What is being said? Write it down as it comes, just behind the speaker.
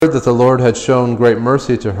heard that the Lord had shown great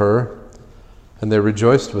mercy to her, and they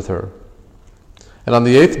rejoiced with her. And on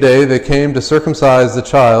the 8th day they came to circumcise the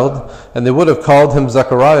child, and they would have called him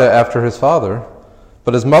Zechariah after his father.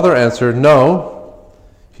 But his mother answered, "No,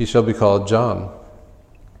 he shall be called John."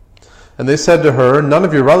 And they said to her, "None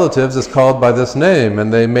of your relatives is called by this name."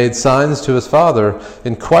 And they made signs to his father,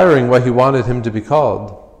 inquiring what he wanted him to be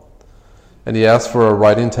called. And he asked for a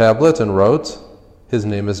writing tablet and wrote, "His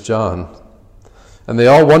name is John." And they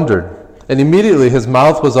all wondered. And immediately his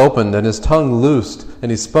mouth was opened and his tongue loosed,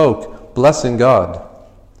 and he spoke, blessing God.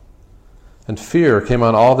 And fear came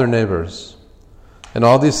on all their neighbors. And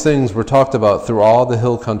all these things were talked about through all the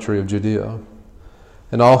hill country of Judea.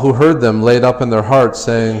 And all who heard them laid up in their hearts,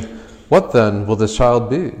 saying, "What then will this child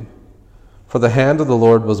be?" For the hand of the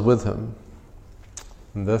Lord was with him.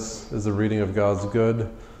 And this is the reading of God's good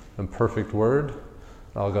and perfect word.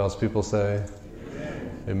 All God's people say,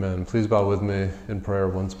 Amen. Please bow with me in prayer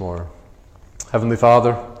once more. Heavenly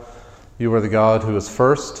Father, you are the God who is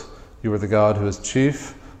first. You are the God who is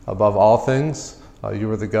chief above all things.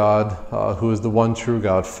 You are the God who is the one true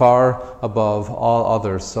God, far above all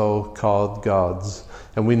other so-called gods.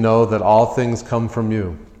 And we know that all things come from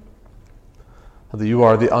you, that you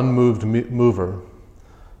are the unmoved mover,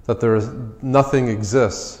 that there is nothing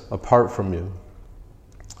exists apart from you.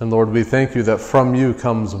 And Lord, we thank you that from you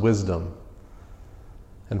comes wisdom.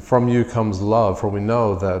 And from you comes love, for we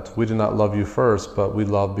know that we did not love you first, but we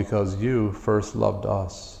love because you first loved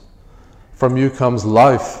us. From you comes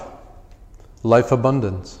life, life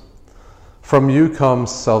abundant. From you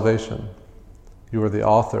comes salvation. You are the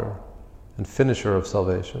author and finisher of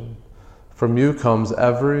salvation. From you comes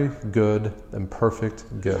every good and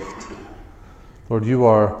perfect gift. Lord, you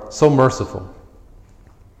are so merciful,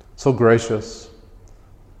 so gracious,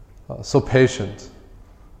 so patient,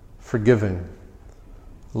 forgiving,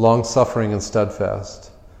 long-suffering and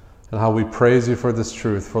steadfast, and how we praise you for this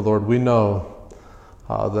truth. For Lord, we know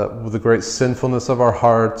that with the great sinfulness of our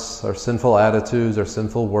hearts, our sinful attitudes, our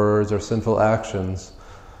sinful words, our sinful actions,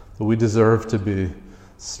 that we deserve to be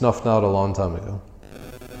snuffed out a long time ago.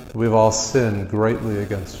 We've all sinned greatly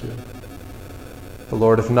against you. But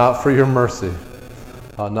Lord, if not for your mercy,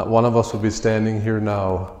 not one of us would be standing here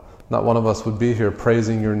now. Not one of us would be here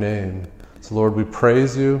praising your name. So Lord, we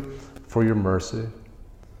praise you for your mercy,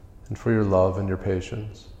 and for your love and your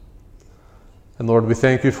patience. And Lord, we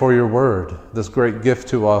thank you for your word, this great gift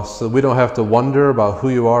to us, so we don't have to wonder about who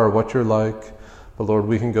you are or what you're like, but Lord,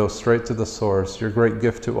 we can go straight to the source, your great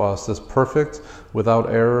gift to us, this perfect, without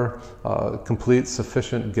error, complete,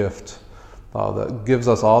 sufficient gift that gives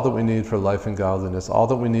us all that we need for life and godliness, all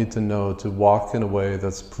that we need to know to walk in a way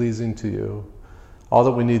that's pleasing to you, all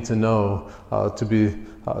that we need to know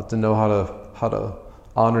to know how to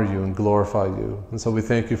honor you and glorify you. And so we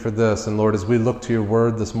thank you for this. And Lord, as we look to your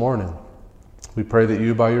word this morning, we pray that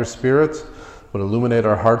you, by your Spirit, would illuminate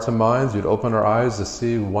our hearts and minds. You'd open our eyes to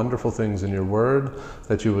see wonderful things in your word,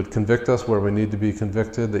 that you would convict us where we need to be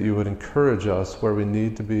convicted, that you would encourage us where we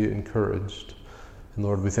need to be encouraged. And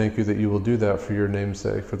Lord, we thank you that you will do that for your name's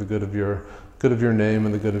sake, for the good of your name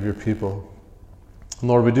and the good of your people. And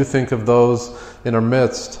Lord, we do think of those in our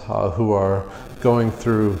midst who are going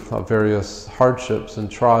through various hardships and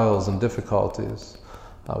trials and difficulties.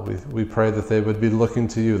 We pray that they would be looking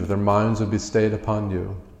to you, that their minds would be stayed upon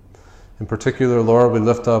you. In particular, Lord, we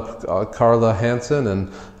lift up Carla Hansen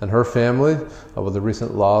and her family with the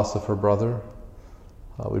recent loss of her brother.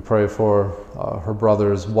 We pray for her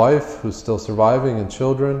brother's wife, who's still surviving, and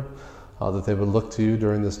children, that they would look to you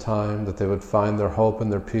during this time, that they would find their hope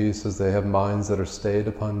and their peace as they have minds that are stayed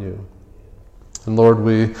upon you. And Lord,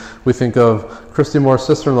 we think of Christy Moore's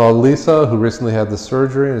sister-in-law, Lisa, who recently had the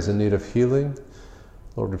surgery and is in need of healing.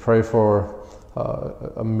 Lord, we pray for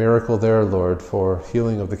a miracle there, Lord, for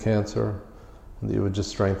healing of the cancer, and that you would just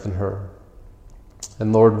strengthen her.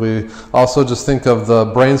 And Lord, we also just think of the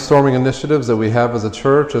brainstorming initiatives that we have as a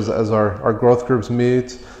church, as our growth groups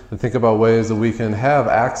meet, and think about ways that we can have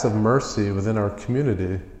acts of mercy within our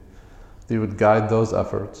community, that you would guide those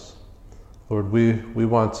efforts. Lord, we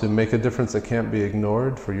want to make a difference that can't be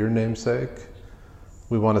ignored for your name's sake.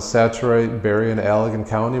 We want to saturate Berry and Allegan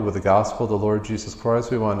County with the gospel of the Lord Jesus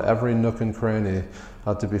Christ. We want every nook and cranny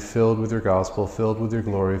to be filled with your gospel, filled with your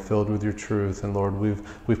glory, filled with your truth. And Lord,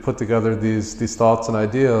 we've put together these thoughts and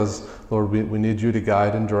ideas. Lord, we need you to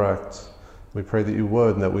guide and direct. We pray that you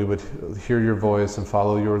would, and that we would hear your voice and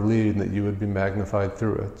follow your lead, and that you would be magnified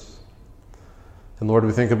through it. And Lord,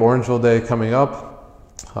 we think of Orangeville Day coming up.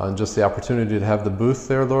 and just the opportunity to have the booth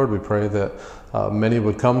there, Lord. We pray that many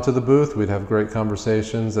would come to the booth. We'd have great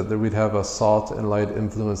conversations, that we'd have a salt and light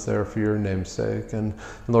influence there for your name's sake. And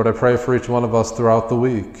Lord, I pray for each one of us throughout the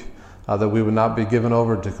week that we would not be given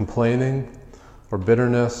over to complaining or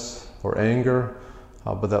bitterness or anger,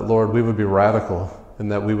 but that, Lord, we would be radical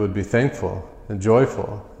and that we would be thankful and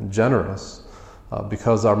joyful and generous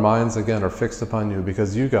because our minds, again, are fixed upon you,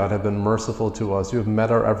 because you, God, have been merciful to us. You have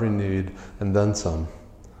met our every need and then some,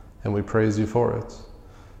 and we praise you for it.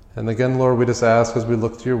 And again, Lord, we just ask as we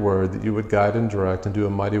look to your word that you would guide and direct and do a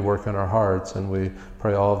mighty work in our hearts, and we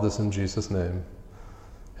pray all of this in Jesus' name.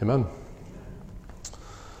 Amen.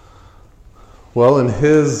 Well, in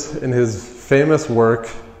his famous work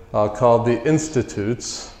called The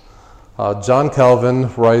Institutes, John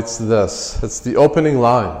Calvin writes this. It's the opening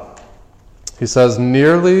line. He says,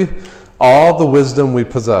 "Nearly all the wisdom we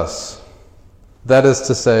possess, that is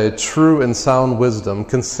to say, true and sound wisdom,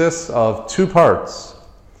 consists of two parts: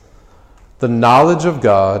 the knowledge of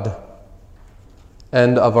God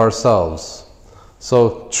and of ourselves."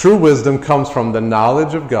 So true wisdom comes from the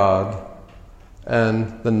knowledge of God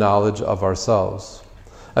and the knowledge of ourselves.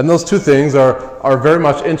 And those two things are very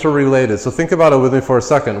much interrelated. So think about it with me for a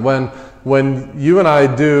second. When you and I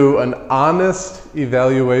do an honest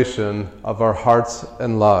evaluation of our hearts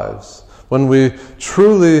and lives, when we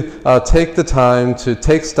truly take the time to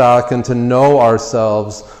take stock and to know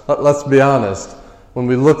ourselves, let's be honest, when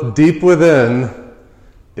we look deep within,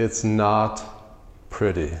 it's not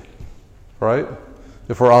pretty, right?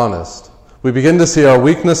 If we're honest. We begin to see our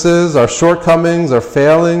weaknesses, our shortcomings, our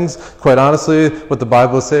failings. Quite honestly, what the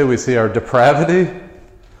Bible says, we see our depravity.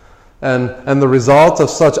 And the result of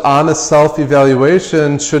such honest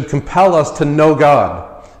self-evaluation should compel us to know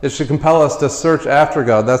God. It should compel us to search after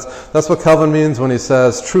God. That's what Calvin means when he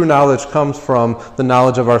says true knowledge comes from the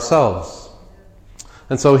knowledge of ourselves.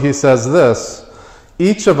 And so he says this: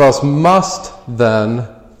 each of us must then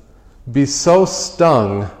be so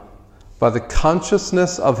stung by the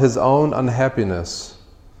consciousness of his own unhappiness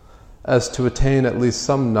as to attain at least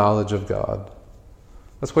some knowledge of God.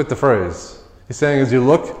 That's quite the phrase. He's saying as you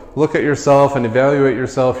look at yourself and evaluate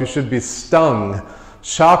yourself, you should be stung,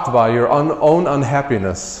 shocked by your own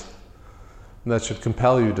unhappiness. And that should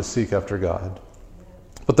compel you to seek after God.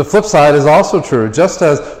 But the flip side is also true. Just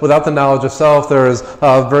as without the knowledge of self, there is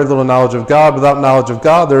very little knowledge of God. Without knowledge of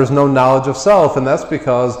God, there is no knowledge of self. And that's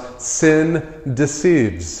because sin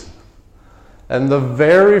deceives. And the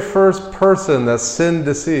very first person that sin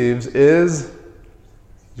deceives is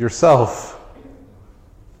yourself.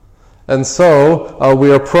 And so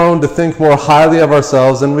we are prone to think more highly of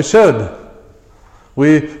ourselves than we should.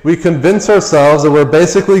 We convince ourselves that we're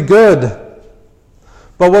basically good.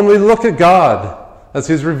 But when we look at God, as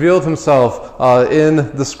he's revealed himself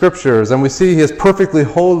in the scriptures, and we see he is perfectly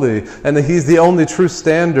holy, and that he's the only true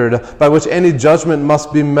standard by which any judgment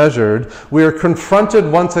must be measured, we are confronted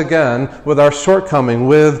once again with our shortcoming,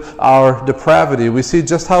 with our depravity. We see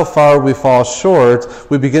just how far we fall short.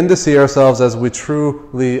 We begin to see ourselves as we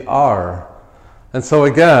truly are. And so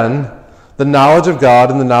again, the knowledge of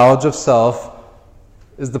God and the knowledge of self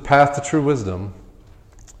is the path to true wisdom,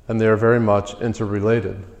 and they are very much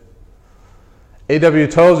interrelated. A.W.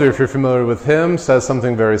 Tozer, if you're familiar with him, says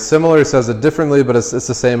something very similar. He says it differently, but it's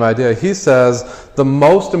the same idea. He says, the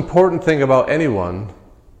most important thing about anyone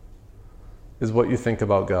is what you think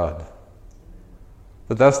about God.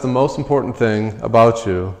 That's the most important thing about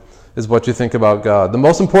you, is what you think about God. The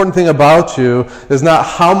most important thing about you is not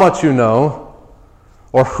how much you know,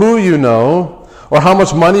 or who you know, or how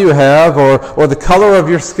much money you have, or the color of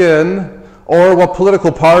your skin, or what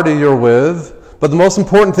political party you're with. But the most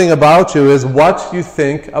important thing about you is what you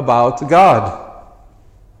think about God.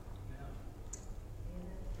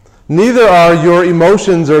 Neither are your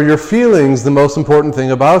emotions or your feelings the most important thing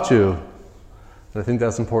about you. And I think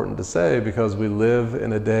that's important to say because we live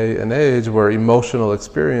in a day and age where emotional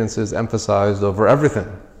experience is emphasized over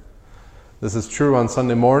everything. This is true on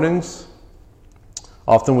Sunday mornings.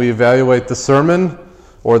 Often we evaluate the sermon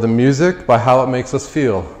or the music by how it makes us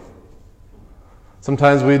feel.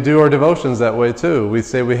 Sometimes we do our devotions that way too. We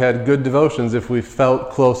say we had good devotions if we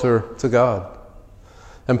felt closer to God.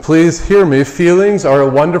 And please hear me, feelings are a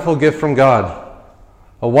wonderful gift from God.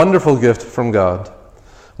 A wonderful gift from God.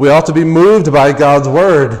 We ought to be moved by God's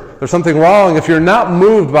Word. There's something wrong if you're not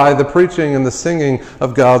moved by the preaching and the singing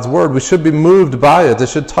of God's Word. We should be moved by it. It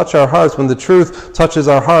should touch our hearts. When the truth touches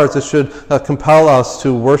our hearts, it should compel us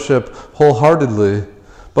to worship wholeheartedly.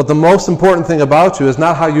 But the most important thing about you is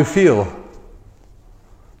not how you feel.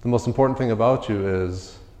 The most important thing about you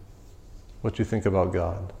is what you think about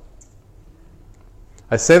God.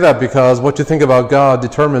 I say that because what you think about God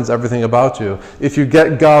determines everything about you. If you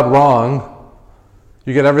get God wrong,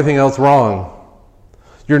 you get everything else wrong.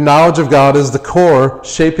 Your knowledge of God is the core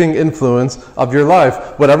shaping influence of your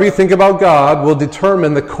life. Whatever you think about God will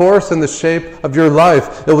determine the course and the shape of your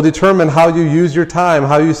life. It will determine how you use your time,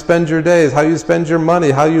 how you spend your days, how you spend your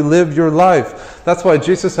money, how you live your life. That's why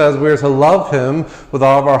Jesus says we are to love Him with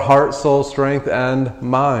all of our heart, soul, strength, and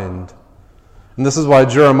mind. And this is why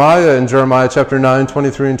Jeremiah in Jeremiah chapter 9,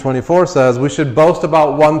 23 and 24 says we should boast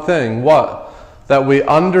about one thing. What? That we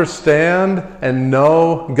understand and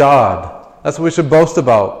know God. That's what we should boast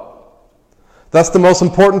about. That's the most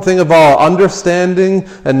important thing of all, understanding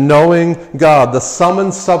and knowing God. The sum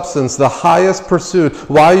and substance, the highest pursuit,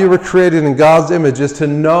 why you were created in God's image is to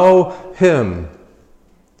know Him.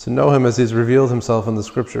 To know Him as He's revealed Himself in the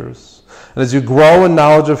Scriptures. And as you grow in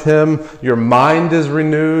knowledge of Him, your mind is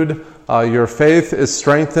renewed, your faith is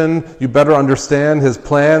strengthened, you better understand His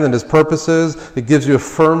plan and His purposes. It gives you a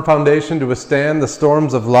firm foundation to withstand the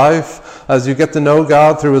storms of life. As you get to know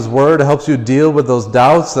God through His Word, it helps you deal with those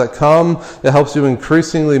doubts that come. It helps you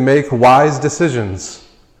increasingly make wise decisions.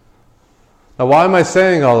 Now, why am I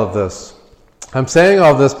saying all of this? I'm saying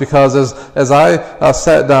all this because as I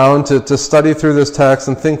sat down to study through this text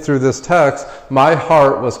and think through this text, my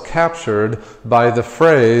heart was captured by the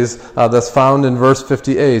phrase that's found in verse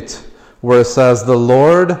 58, where it says, "The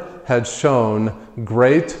Lord had shown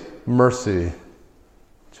great mercy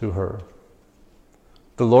to her."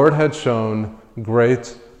 The Lord had shown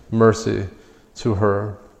great mercy to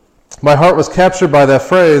her. My heart was captured by that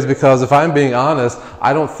phrase because, if I'm being honest,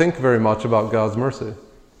 I don't think very much about God's mercy.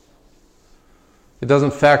 It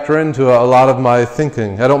doesn't factor into a lot of my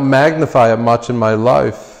thinking. I don't magnify it much in my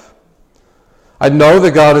life. I know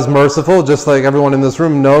that God is merciful, just like everyone in this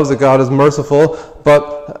room knows that God is merciful,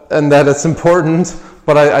 and that it's important,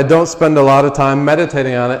 but I don't spend a lot of time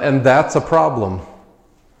meditating on it, and that's a problem.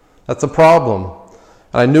 That's a problem.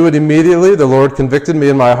 And I knew it immediately. The Lord convicted me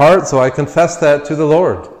in my heart, so I confessed that to the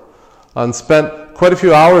Lord. And spent quite a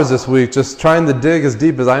few hours this week just trying to dig as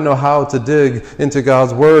deep as I know how to dig into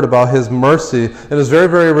God's Word about His mercy. And it was very,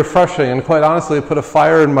 very refreshing, and quite honestly, it put a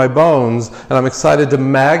fire in my bones, and I'm excited to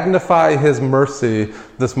magnify His mercy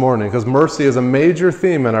this morning, because mercy is a major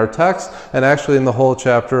theme in our text, and actually in the whole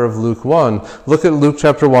chapter of Luke 1. Look at Luke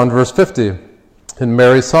chapter 1, verse 50. In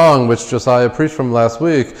Mary's song, which Josiah preached from last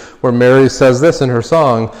week, where Mary says this in her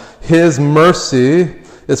song, "His mercy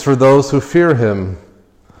is for those who fear Him,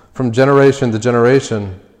 from generation to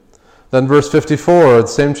generation." Then verse 54, the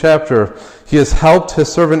same chapter, "He has helped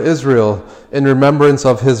His servant Israel in remembrance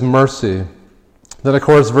of His mercy." Then of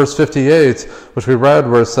course verse 58, which we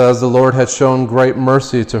read, where it says, "The Lord had shown great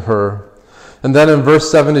mercy to her." And then in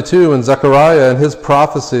verse 72 in Zechariah, in his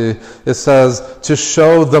prophecy, it says, "To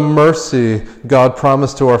show the mercy God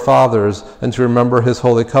promised to our fathers and to remember His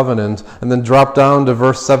holy covenant." And then drop down to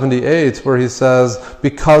verse 78, where he says,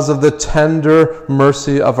 "Because of the tender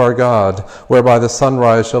mercy of our God, whereby the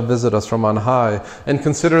sunrise shall visit us from on high." And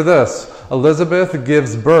consider this, Elizabeth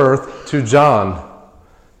gives birth to John.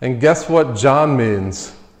 And guess what John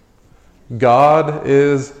means? God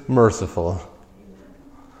is merciful.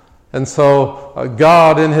 And so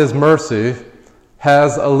God, in His mercy,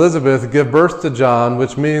 has Elizabeth give birth to John,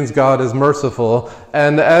 which means God is merciful.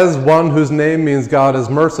 And as one whose name means God is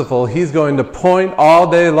merciful, He's going to point all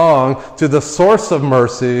day long to the source of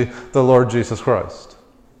mercy, the Lord Jesus Christ.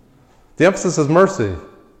 The emphasis is mercy.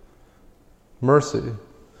 Mercy.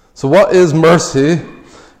 So what is mercy,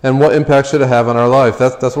 and what impact should it have on our life?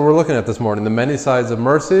 That's what we're looking at this morning, the many sides of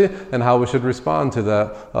mercy and how we should respond to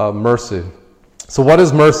that mercy. So what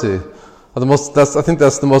is mercy? I think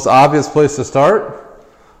that's the most obvious place to start.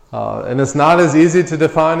 And it's not as easy to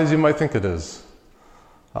define as you might think it is.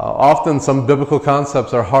 Often some biblical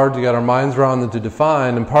concepts are hard to get our minds around and to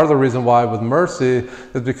define. And part of the reason why with mercy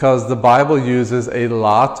is because the Bible uses a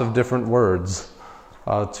lot of different words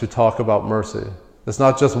to talk about mercy. It's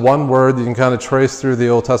not just one word you can kind of trace through the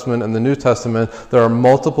Old Testament and the New Testament. There are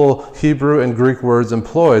multiple Hebrew and Greek words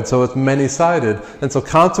employed, so it's many-sided. And so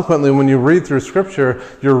consequently, when you read through Scripture,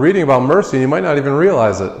 you're reading about mercy, and you might not even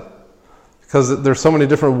realize it, because there's so many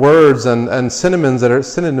different words and synonyms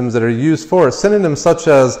that are used for it. Synonyms such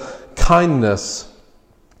as kindness,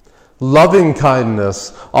 loving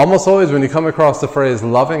kindness. Almost always when you come across the phrase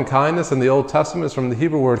loving kindness in the Old Testament, it's from the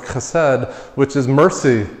Hebrew word chesed, which is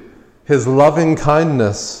mercy. His loving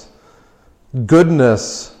kindness,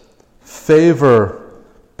 goodness, favor,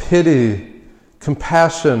 pity,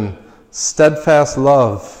 compassion, steadfast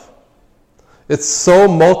love. It's so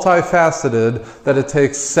multifaceted that it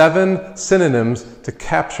takes 7 synonyms to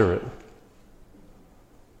capture it.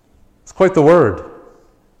 It's quite the word.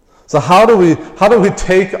 So how do we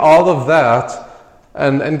take all of that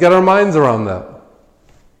and get our minds around that?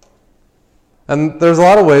 And there's a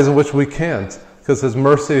lot of ways in which we can't, because His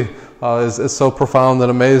mercy is so profound and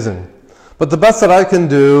amazing. But the best that I can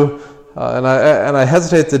do, and I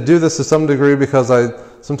hesitate to do this to some degree, because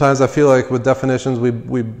sometimes I feel like with definitions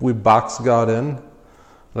we box God in, and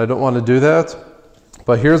I don't want to do that.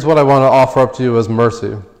 But here's what I want to offer up to you as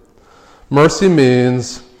mercy. Mercy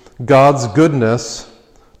means God's goodness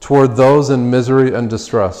toward those in misery and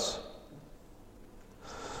distress.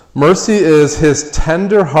 Mercy is His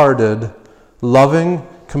tender-hearted, loving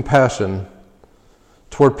compassion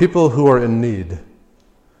toward people who are in need.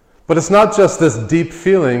 But it's not just this deep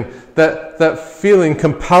feeling. That feeling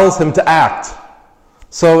compels Him to act.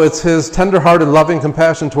 So it's His tender-hearted, loving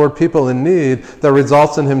compassion toward people in need that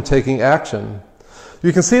results in Him taking action.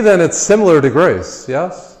 You can see then it's similar to grace,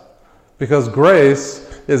 yes? Because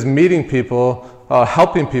grace is meeting people,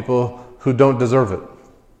 helping people who don't deserve it.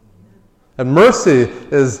 And mercy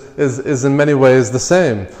is in many ways the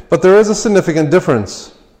same. But there is a significant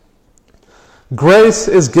difference. Grace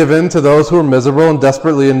is given to those who are miserable and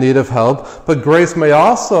desperately in need of help, but grace may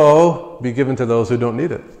also be given to those who don't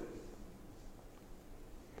need it.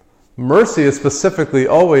 Mercy is specifically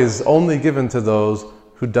always only given to those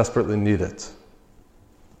who desperately need it.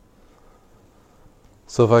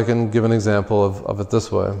 So if I can give an example of it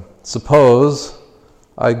this way. Suppose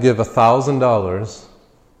I give $1,000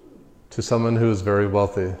 to someone who is very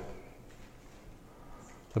wealthy.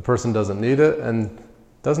 The person doesn't need it and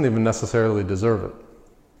doesn't even necessarily deserve it.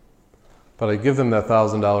 But I give them that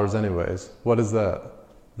 $1,000 anyways. What is that?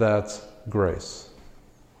 That's grace.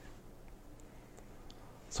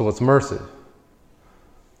 So what's mercy?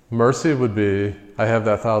 Mercy would be, I have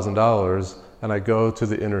that $1,000 and I go to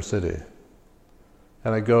the inner city.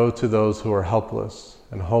 And I go to those who are helpless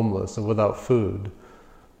and homeless and without food,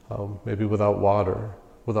 maybe without water,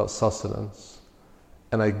 without sustenance.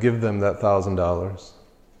 And I give them that $1,000.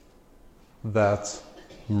 That's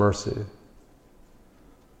mercy.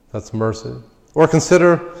 That's mercy. Or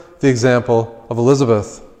consider the example of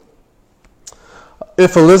Elizabeth.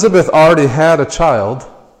 If Elizabeth already had a child,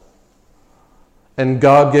 and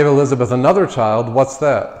God gave Elizabeth another child, what's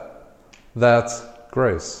that? That's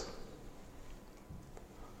grace.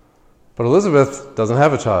 But Elizabeth doesn't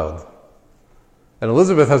have a child. And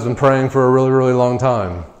Elizabeth has been praying for a really, really long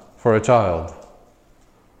time for a child.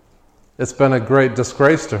 It's been a great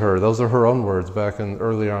disgrace to her. Those are her own words back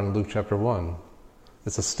earlier on in Luke chapter 1.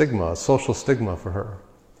 It's a stigma, a social stigma for her.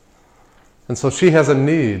 And so she has a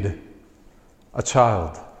need, a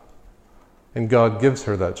child. And God gives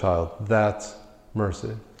her that child. That's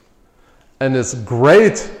mercy. And it's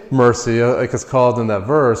great mercy, like it's called in that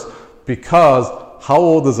verse, because how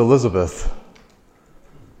old is Elizabeth?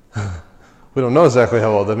 We don't know exactly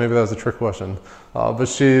how old. Maybe that was a trick question. But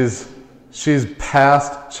she's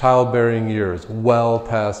past childbearing years, well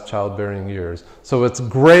past childbearing years. So it's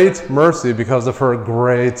great mercy because of her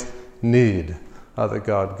great need that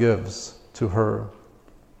God gives to her.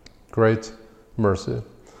 Great mercy.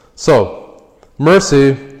 So,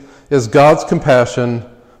 mercy is God's compassion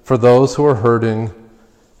for those who are hurting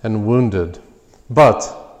and wounded.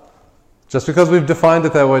 But just because we've defined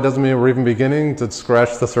it that way doesn't mean we're even beginning to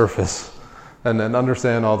scratch the surface and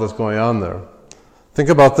understand all that's going on there. Think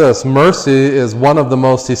about this. Mercy is one of the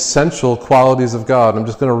most essential qualities of God. I'm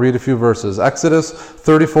just going to read a few verses. Exodus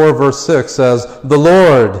 34 verse 6 says, the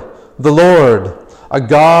Lord, a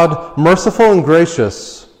God merciful and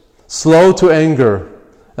gracious, slow to anger,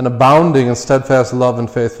 and abounding in steadfast love and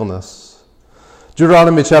faithfulness.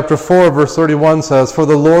 Deuteronomy chapter 4 verse 31 says, for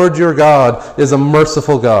the Lord your God is a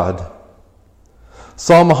merciful God.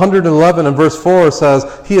 Psalm 111 and verse 4 says,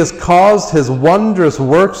 he has caused his wondrous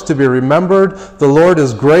works to be remembered. The Lord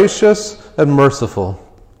is gracious and merciful.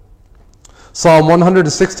 Psalm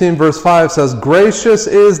 116 verse 5 says, gracious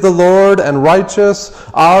is the Lord and righteous.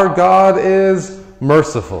 Our God is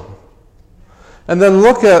merciful. And then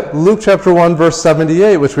look at Luke chapter 1 verse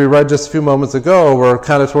 78, which we read just a few moments ago. We're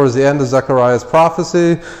kind of towards the end of Zechariah's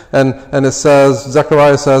prophecy. And it says,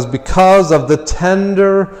 Zechariah says, because of the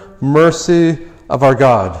tender mercy of our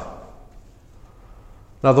God.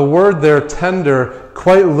 Now the word there, tender,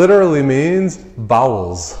 quite literally means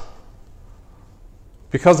bowels.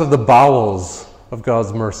 Because of the bowels of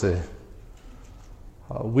God's mercy.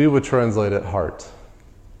 We would translate it heart.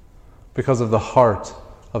 Because of the heart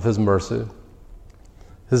of His mercy.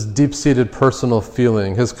 His deep-seated personal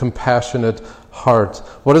feeling, His compassionate heart.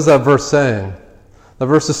 What is that verse saying? The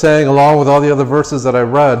verse is saying, along with all the other verses that I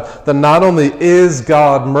read, that not only is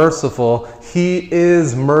God merciful, He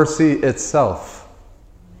is mercy itself.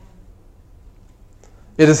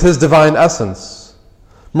 It is his divine essence.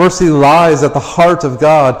 Mercy lies at the heart of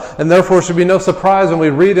God, and therefore it should be no surprise when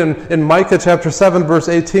we read in Micah chapter 7, verse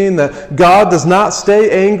 18, that God does not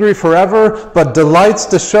stay angry forever, but delights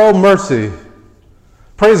to show mercy.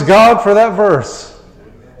 Praise God for that verse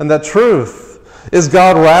and that truth. Is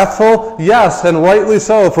God wrathful? Yes, and rightly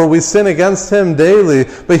so, for we sin against him daily,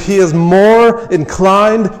 but he is more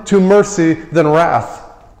inclined to mercy than wrath.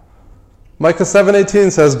 Micah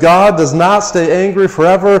 7:18 says, God does not stay angry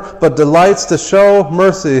forever, but delights to show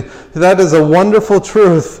mercy. That is a wonderful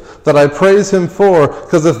truth that I praise him for,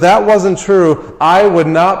 because if that wasn't true, I would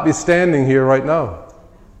not be standing here right now.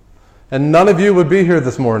 And none of you would be here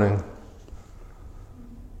this morning.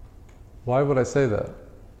 Why would I say that?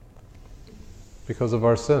 Because of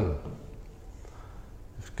our sin.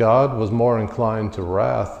 If God was more inclined to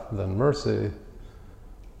wrath than mercy,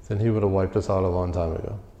 then he would have wiped us out a long time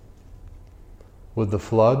ago. With the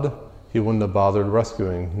flood, he wouldn't have bothered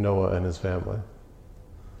rescuing Noah and his family.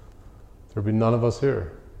 There'd be none of us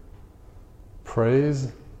here.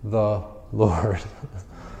 Praise the Lord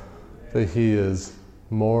that he is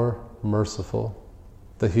more merciful,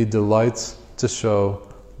 that he delights to show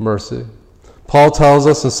mercy. Paul tells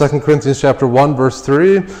us in 2 Corinthians chapter 1, verse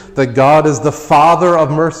 3, that God is the Father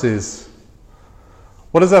of mercies.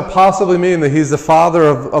 What does that possibly mean, that he's the Father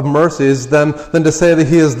of mercies, than to say that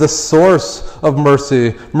he is the source of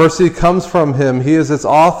mercy? Mercy comes from him. He is its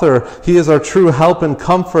author. He is our true help and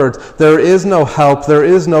comfort. There is no help, there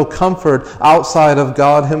is no comfort outside of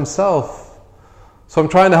God himself. So I'm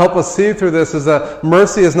trying to help us see through this is that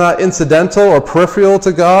mercy is not incidental or peripheral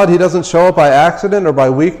to God. He doesn't show up by accident or by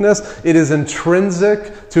weakness. It is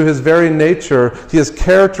intrinsic to his very nature. He is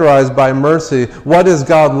characterized by mercy. What is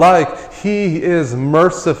God like? He is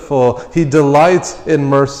merciful. He delights in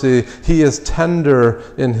mercy. He is tender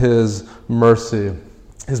in his mercy.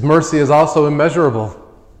 His mercy is also immeasurable.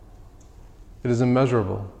 It is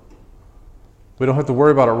immeasurable. We don't have to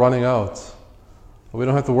worry about it running out. We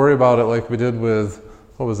don't have to worry about it like we did with,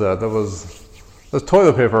 what was that? That was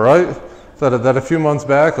toilet paper, right? That a few months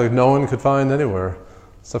back, like no one could find anywhere,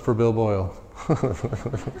 except for Bill Boyle.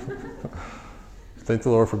 Thank the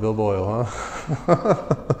Lord for Bill Boyle,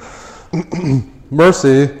 huh?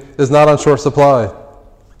 Mercy is not on short supply.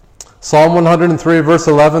 Psalm 103 verse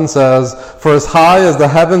 11 says, "For as high as the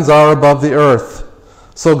heavens are above the earth,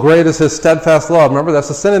 so great is his steadfast love." Remember, that's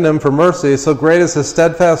a synonym for mercy. So great is his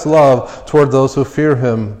steadfast love toward those who fear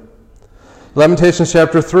him. Lamentations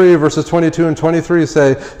chapter 3, verses 22 and 23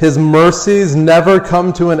 say, "His mercies never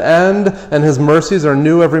come to an end, and his mercies are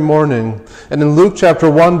new every morning." And in Luke chapter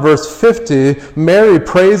 1, verse 50, Mary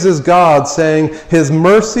praises God, saying, "His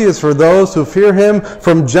mercy is for those who fear him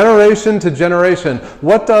from generation to generation."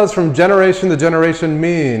 What does from generation to generation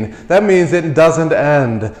mean? That means it doesn't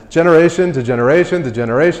end. Generation to generation to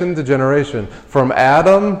generation to generation. From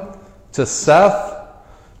Adam to Seth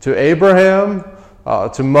to Abraham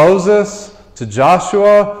to Moses to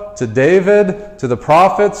Joshua, to David, to the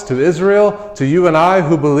prophets, to Israel, to you and I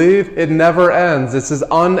who believe, it never ends. It's this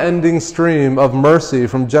unending stream of mercy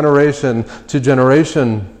from generation to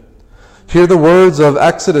generation. Hear the words of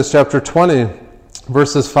Exodus chapter 20,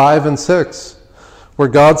 verses 5 and 6, where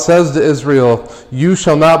God says to Israel, "You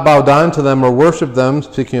shall not bow down to them or worship them,"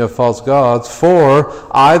 speaking of false gods, "for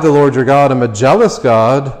I, the Lord your God, am a jealous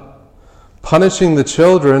God, punishing the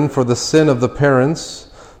children for the sin of the parents,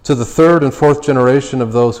 to the third and fourth generation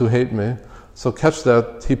of those who hate me." So catch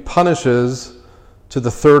that. He punishes to the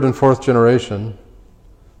third and fourth generation,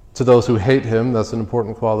 to those who hate him. That's an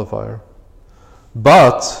important qualifier.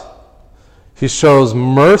 But he shows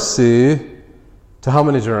mercy to how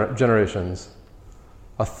many generations?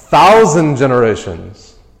 1,000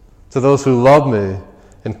 generations, to those who love me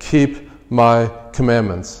and keep my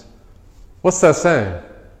commandments. What's that saying?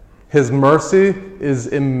 His mercy is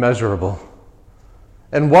immeasurable.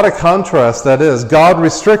 And what a contrast that is. God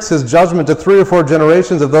restricts his judgment to 3 or 4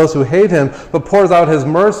 generations of those who hate him, but pours out his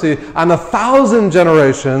mercy on 1,000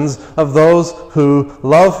 generations of those who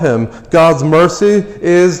love him. God's mercy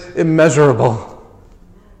is immeasurable.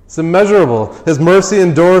 It's immeasurable. His mercy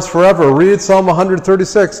endures forever. Read Psalm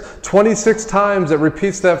 136. 26 times it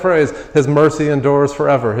repeats that phrase. His mercy endures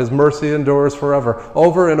forever. His mercy endures forever.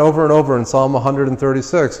 Over and over and over in Psalm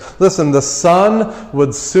 136. Listen, the sun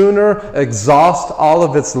would sooner exhaust all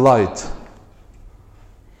of its light,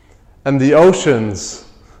 and the oceans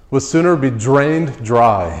would sooner be drained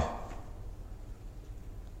dry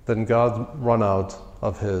than God run out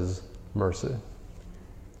of his mercy.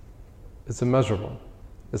 It's immeasurable.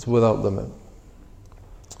 It's without limit.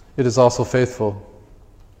 It is also faithful.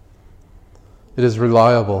 It is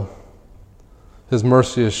reliable. His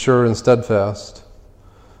mercy is sure and steadfast.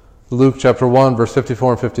 Luke chapter 1, verse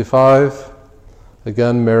 54 and 55.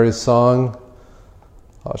 Again, Mary's song.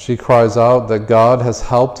 She cries out that God has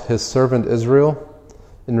helped his servant Israel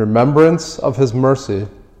in remembrance of his mercy,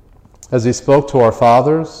 as he spoke to our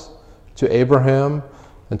fathers, to Abraham,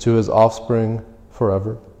 and to his offspring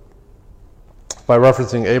forever. By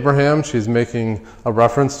referencing Abraham, she's making a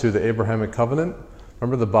reference to the Abrahamic covenant.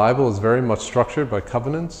 Remember, the Bible is very much structured by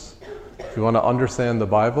covenants. If you want to understand the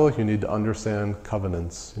Bible, you need to understand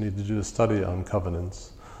covenants. You need to do a study on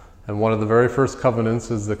covenants. And one of the very first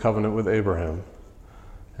covenants is the covenant with Abraham.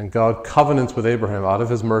 And God covenants with Abraham out of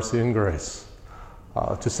his mercy and grace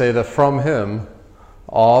to say that from him,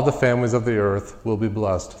 all the families of the earth will be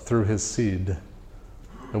blessed through his seed.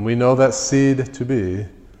 And we know that seed to be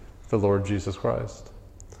the Lord Jesus Christ.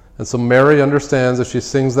 And so Mary understands as she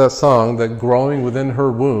sings that song that growing within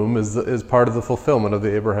her womb is part of the fulfillment of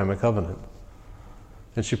the Abrahamic covenant.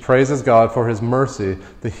 And she praises God for his mercy,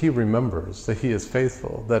 that he remembers, that he is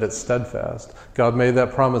faithful, that it's steadfast. God made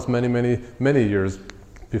that promise many, many, many years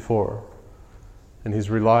before. And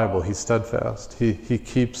he's reliable, he's steadfast. He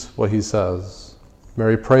keeps what he says.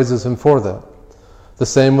 Mary praises him for that. The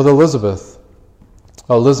same with Elizabeth.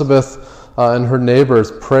 Elizabeth and her neighbors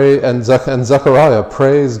pray, and Zechariah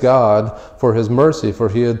praise God for his mercy, for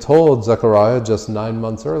he had told Zechariah just 9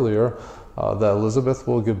 months earlier that Elizabeth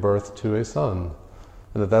will give birth to a son,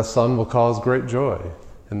 and that son will cause great joy.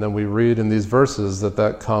 And then we read in these verses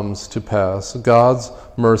that comes to pass. God's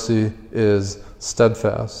mercy is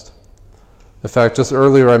steadfast. In fact, just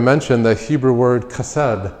earlier I mentioned the Hebrew word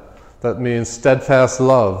chesed, that means steadfast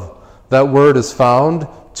love. That word is found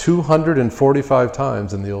 245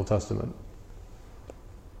 times in the Old Testament.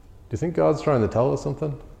 Do you think God's trying to tell us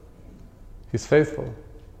something? He's faithful.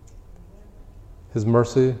 His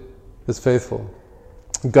mercy is faithful.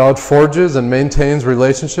 God forges and maintains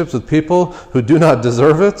relationships with people who do not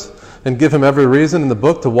deserve it and give him every reason in the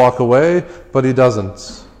book to walk away, but he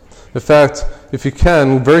doesn't. In fact, if you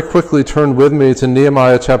can, very quickly turn with me to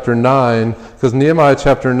Nehemiah chapter 9, because Nehemiah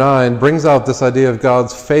chapter 9 brings out this idea of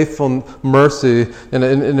God's faithful mercy in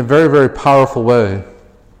a very, very powerful way.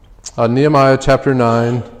 Nehemiah chapter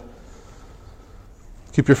 9.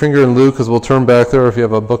 Keep your finger in Luke, because we'll turn back there if you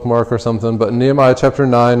have a bookmark or something. But in Nehemiah chapter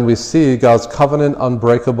 9, we see God's covenant,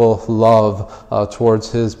 unbreakable love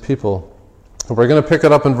towards his people. We're going to pick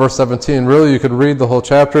it up in verse 17. Really, you could read the whole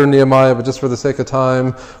chapter in Nehemiah, but just for the sake of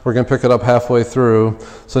time, we're going to pick it up halfway through.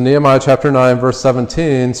 So Nehemiah chapter 9, verse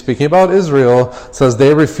 17, speaking about Israel, says,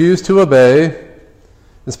 they refused to obey,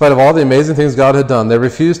 in spite of all the amazing things God had done. They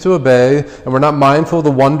refused to obey and were not mindful of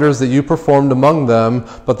the wonders that you performed among them,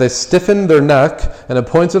 but they stiffened their neck and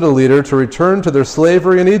appointed a leader to return to their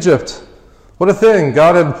slavery in Egypt. What a thing.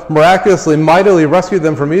 God had miraculously, mightily rescued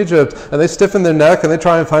them from Egypt, and they stiffen their neck and they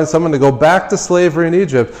try and find someone to go back to slavery in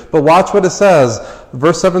Egypt. But watch what it says.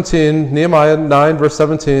 Verse 17, Nehemiah 9, verse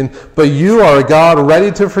 17, but you are a God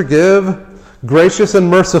ready to forgive, gracious and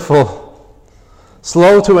merciful,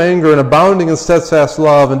 slow to anger and abounding in steadfast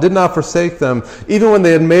love, and did not forsake them, even when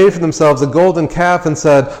they had made for themselves a golden calf and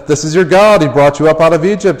said, this is your God, he brought you up out of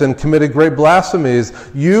Egypt, and committed great blasphemies.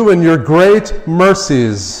 You and your great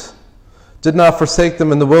mercies did not forsake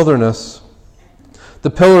them in the wilderness. The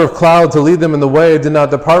pillar of cloud to lead them in the way did not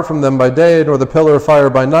depart from them by day, nor the pillar of fire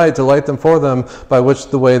by night to light them for them by which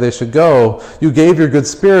the way they should go. You gave your good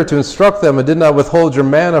spirit to instruct them, and did not withhold your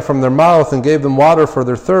manna from their mouth, and gave them water for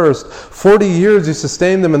their thirst. 40 years you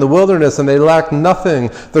sustained them in the wilderness, and they lacked nothing.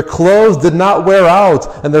 Their clothes did not wear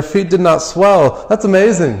out, and their feet did not swell. That's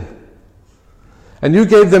amazing. And you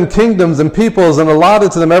gave them kingdoms and peoples, and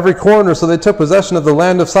allotted to them every corner, so they took possession of the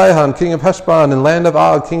land of Sihon, king of Heshbon, and land of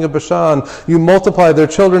Og, king of Bashan. You multiplied their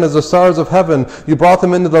children as the stars of heaven. You brought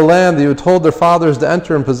them into the land that you had told their fathers to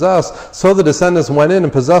enter and possess. So the descendants went in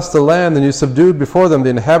and possessed the land, and you subdued before them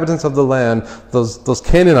the inhabitants of the land, those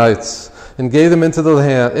Canaanites, and gave them into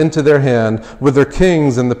their hand with their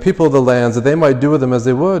kings and the people of the lands, that they might do with them as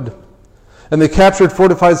they would. And they captured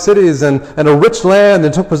fortified cities and a rich land,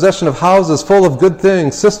 and took possession of houses full of good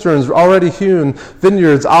things, cisterns already hewn,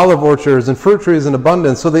 vineyards, olive orchards, and fruit trees in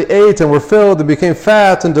abundance. So they ate and were filled and became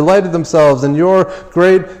fat and delighted themselves in your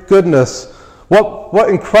great goodness. What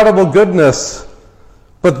incredible goodness!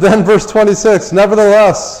 But then verse 26,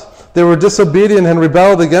 nevertheless, they were disobedient and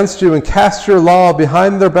rebelled against you, and cast your law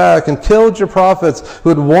behind their back, and killed your prophets who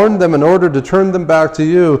had warned them in order to turn them back to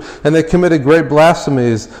you. And they committed great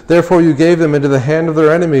blasphemies. Therefore you gave them into the hand of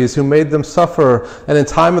their enemies, who made them suffer. And in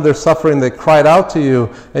time of their suffering they cried out to you,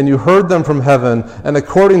 and you heard them from heaven. And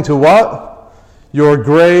according to what? Your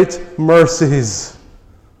great mercies,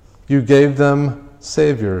 you gave them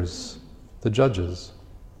saviors, the judges,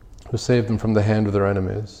 who saved them from the hand of their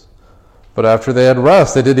enemies. But after they had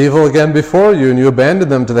rest, they did evil again before you, and you abandoned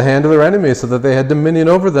them to the hand of their enemies, so that they had dominion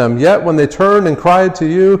over them. Yet when they turned and cried to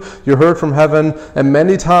you, you heard from heaven, and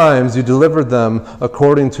many times you delivered them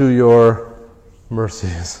according to your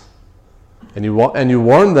mercies. And you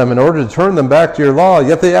warned them in order to turn them back to your law.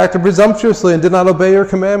 Yet they acted presumptuously and did not obey your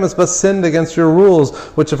commandments, but sinned against your rules,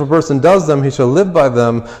 which if a person does them, he shall live by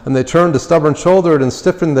them. And they turned a stubborn-shouldered and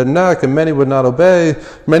stiffened their neck, and many would not obey.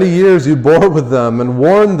 Many years you bore with them and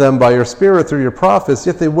warned them by your Spirit through your prophets,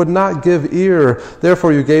 yet they would not give ear.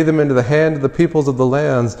 Therefore you gave them into the hand of the peoples of the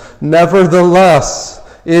lands. Nevertheless,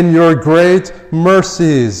 in your great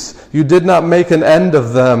mercies, you did not make an end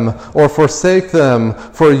of them or forsake them,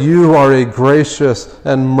 for you are a gracious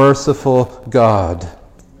and merciful God.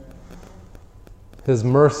 His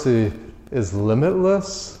mercy is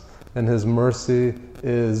limitless, and His mercy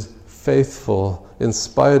is faithful in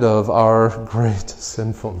spite of our great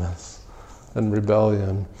sinfulness and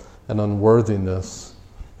rebellion and unworthiness.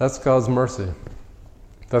 That's God's mercy.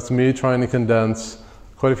 That's me trying to condense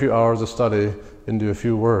quite a few hours of study into a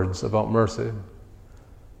few words about mercy.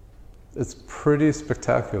 It's pretty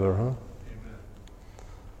spectacular, huh? Amen.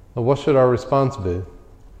 Now, what should our response be?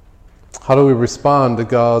 How do we respond to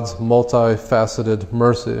God's multifaceted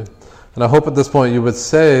mercy? And I hope at this point you would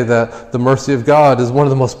say that the mercy of God is one of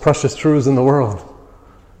the most precious truths in the world.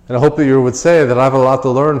 And I hope that you would say that I have a lot to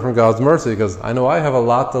learn from God's mercy, because I know I have a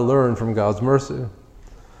lot to learn from God's mercy.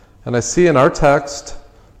 And I see in our text,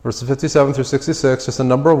 verses 57 through 66, just a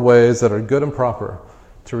number of ways that are good and proper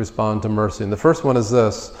to respond to mercy. And the first one is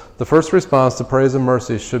this. The first response to praise and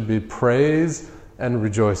mercy should be praise and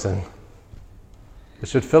rejoicing. It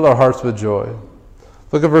should fill our hearts with joy.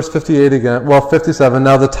 Look at verse 58 again. 57.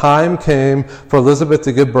 Now the time came for Elizabeth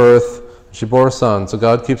to give birth. She bore a son, so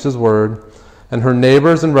God keeps His word. And her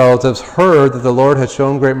neighbors and relatives heard that the Lord had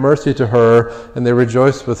shown great mercy to her, and they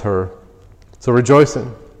rejoiced with her. So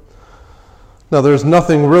rejoicing. Now, there's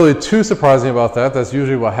nothing really too surprising about that. That's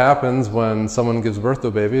usually what happens when someone gives birth to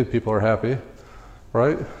a baby. People are happy,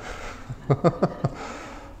 right?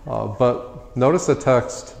 But notice the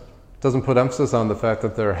text doesn't put emphasis on the fact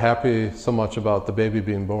that they're happy so much about the baby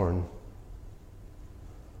being born.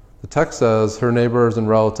 The text says her neighbors and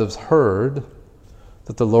relatives heard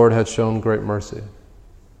that the Lord had shown great mercy,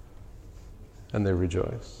 and they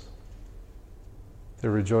rejoice. They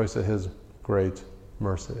rejoice at His great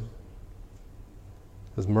mercy.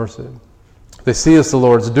 His mercy. They see it's the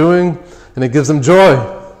Lord's doing, and it gives them joy.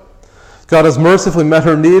 God has mercifully met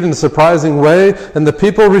her need in a surprising way, and the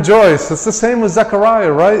people rejoice. It's the same with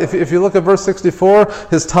Zechariah, right? If you look at verse 64,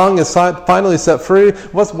 his tongue is finally set free.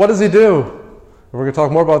 What does he do? We're going to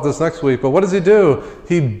talk more about this next week, but what does he do?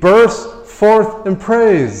 He bursts forth in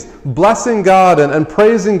praise, blessing God and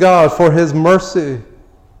praising God for His mercy.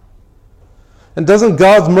 And doesn't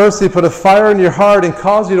God's mercy put a fire in your heart and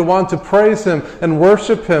cause you to want to praise Him and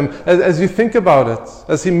worship Him as you think about it,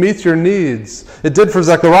 as He meets your needs? It did for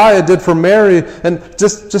Zechariah, it did for Mary, and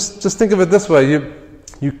just think of it this way.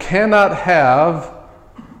 You cannot have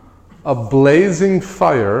a blazing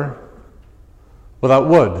fire without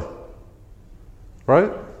wood.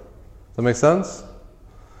 Right? That makes sense?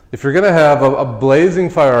 If you're going to have a blazing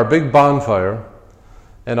fire, a big bonfire,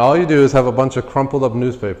 and all you do is have a bunch of crumpled up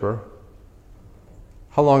newspaper,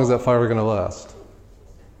 how long is that fire going to last?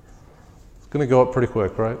 It's going to go up pretty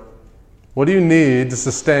quick, right? What do you need to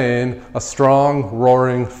sustain a strong,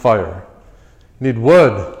 roaring fire? You need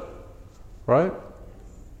wood, right?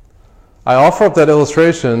 I offer up that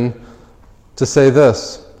illustration to say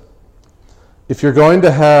this. If you're going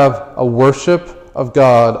to have a worship of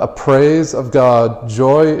God, a praise of God,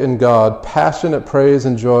 joy in God, passionate praise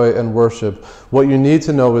and joy and worship, what you need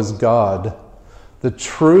to know is God. The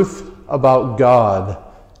truth about God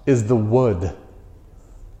is the wood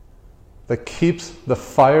that keeps the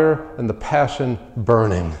fire and the passion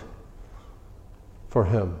burning for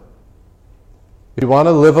Him. If you want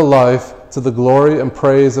to live a life to the glory and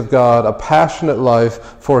praise of God, a passionate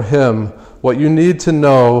life for Him, what you need to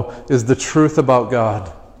know is the truth about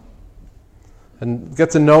God. And get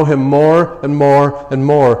to know Him more and more and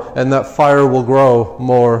more, and that fire will grow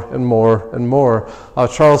more and more and more.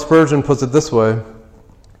 Charles Spurgeon puts it this way.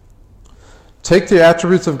 Take the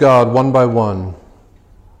attributes of God one by one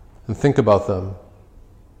and think about them.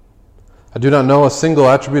 I do not know a single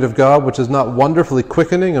attribute of God which is not wonderfully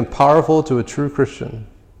quickening and powerful to a true Christian.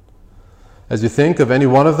 As you think of any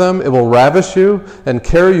one of them, it will ravish you and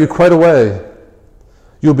carry you quite away.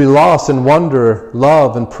 You'll be lost in wonder,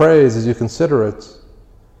 love, and praise as you consider it.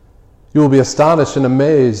 You will be astonished and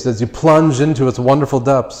amazed as you plunge into its wonderful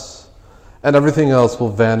depths, and everything else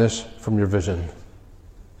will vanish from your vision.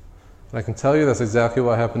 And I can tell you that's exactly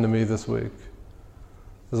what happened to me this week.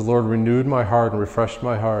 As the Lord renewed my heart and refreshed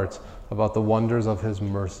my heart about the wonders of His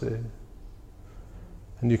mercy.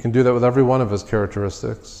 And you can do that with every one of His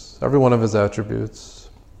characteristics, every one of His attributes.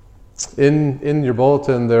 In your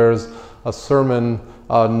bulletin, there's a sermon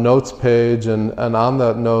notes page, and on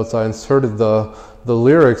that notes I inserted the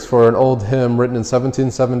lyrics for an old hymn written in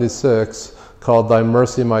 1776 called "Thy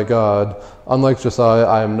Mercy, My God." Unlike Josiah,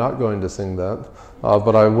 I am not going to sing that,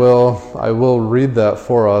 but I will read that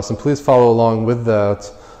for us, and please follow along with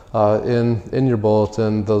that in your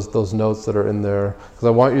bulletin, those notes that are in there, because I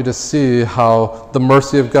want you to see how the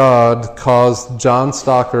mercy of God caused John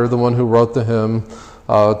Stocker, the one who wrote the hymn,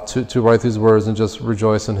 to write these words and just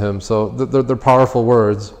rejoice in Him. So they're powerful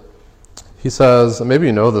words. He says, maybe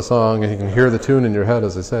you know the song and you can hear the tune in your head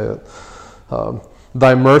as I say it.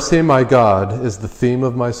 Thy mercy, my God, is the theme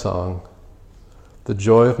of my song, the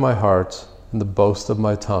joy of my heart and the boast of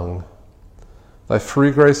my tongue. Thy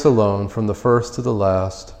free grace alone, from the first to the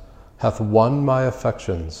last, hath won my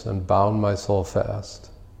affections and bound my soul fast.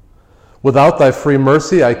 Without thy free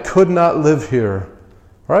mercy, I could not live here.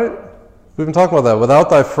 Right? We've been talking about that. Without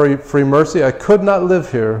thy free mercy, I could not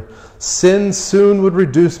live here. Sin soon would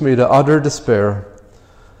reduce me to utter despair.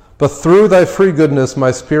 But through thy free goodness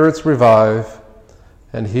my spirits revive,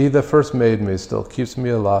 and He that first made me still keeps me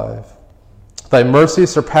alive. Thy mercy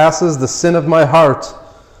surpasses the sin of my heart,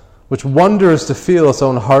 which wonders to feel its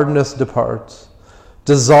own hardness depart.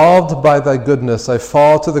 Dissolved by thy goodness, I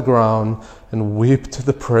fall to the ground and weep to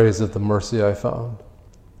the praise of the mercy I found.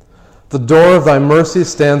 The door of thy mercy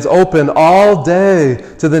stands open all day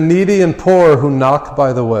to the needy and poor who knock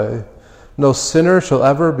by the way. No sinner shall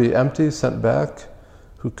ever be empty sent back,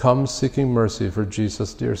 who comes seeking mercy for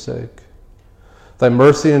Jesus' dear sake. Thy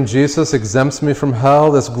mercy in Jesus exempts me from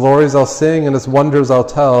hell. Its glories I'll sing and its wonders I'll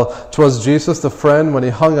tell. 'Twas Jesus the friend when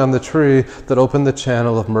He hung on the tree that opened the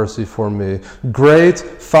channel of mercy for me. Great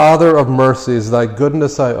Father of mercies, thy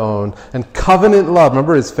goodness I own, and covenant love,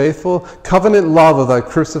 remember He's faithful, covenant love of thy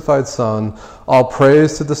crucified Son, all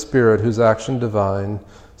praise to the Spirit whose action divine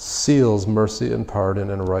seals mercy and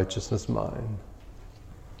pardon and righteousness mine.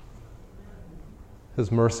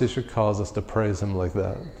 His mercy should cause us to praise Him like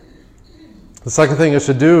that. The second thing it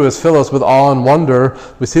should do is fill us with awe and wonder.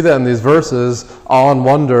 We see that in these verses, awe and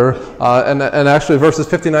wonder, and actually verses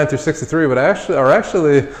 59 through 63 they're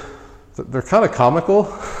kind of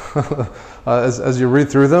comical as you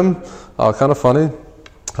read through them, kind of funny.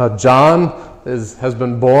 John has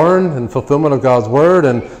been born in fulfillment of God's word,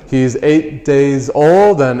 and he's 8 days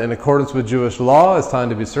old, and in accordance with Jewish law, it's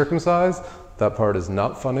time to be circumcised. That part is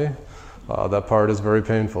not funny. That part is very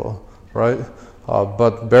painful, right?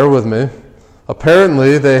 But bear with me.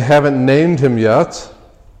 Apparently, they haven't named him yet.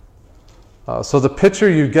 So the picture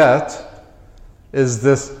you get is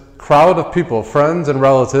this crowd of people, friends and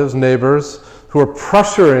relatives, neighbors, who are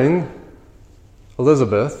pressuring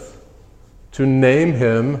Elizabeth to name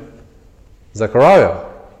him Zechariah,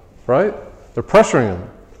 right? They're pressuring him.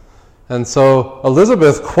 And so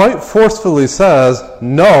Elizabeth quite forcefully says,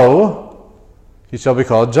 no, he shall be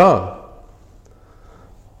called John.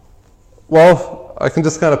 Well, I can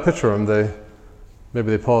just kind of picture them. Maybe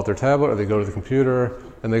they pull out their tablet or they go to the computer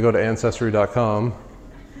and they go to Ancestry.com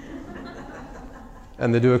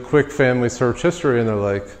and they do a quick family search history and they're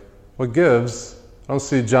like, what gives? I don't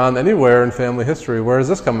see John anywhere in family history. Where is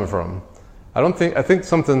this coming from? I think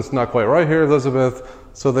something's not quite right here, Elizabeth.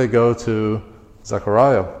 So they go to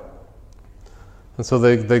Zechariah. And so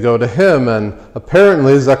they go to him, and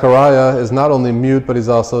apparently Zechariah is not only mute, but he's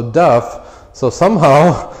also deaf. So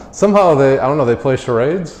somehow they play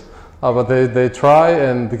charades. But they try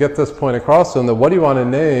and to get this point across to him that what do you want to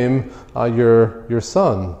name your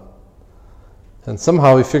son? And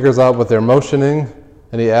somehow he figures out what they're motioning,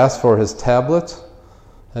 and he asks for his tablet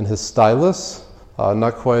and his stylus.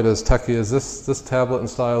 Not quite as techy as this tablet and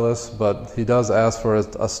stylus, but he does ask for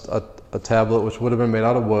a tablet which would have been made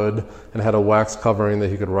out of wood and had a wax covering that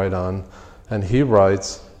he could write on. And he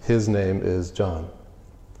writes, his name is John.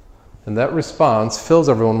 And that response fills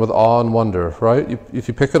everyone with awe and wonder, right? If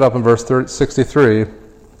you pick it up in verse 63, it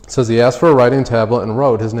says he asked for a writing tablet and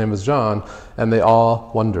wrote, his name is John, and they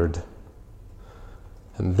all wondered.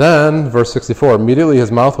 And then, verse 64, immediately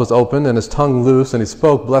his mouth was opened and his tongue loose, and he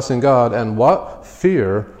spoke, blessing God, and what?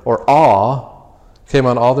 Fear or awe came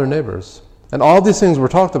on all their neighbors. And all these things were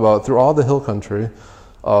talked about through all the hill country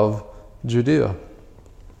of Judea.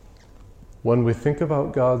 When we think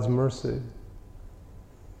about God's mercy,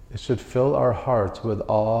 it should fill our hearts with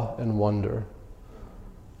awe and wonder.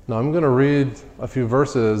 Now I'm going to read a few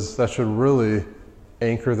verses that should really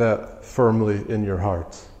anchor that firmly in your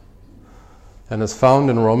heart. and is found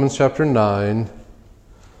in Romans chapter 9,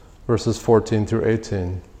 verses 14 through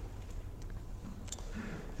 18.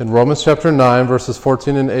 In Romans chapter 9, verses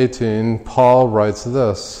 14 and 18, Paul writes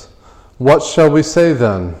this: "What shall we say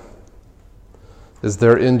then? Is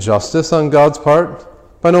there injustice on God's part?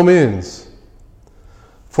 By no means.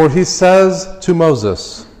 For he says to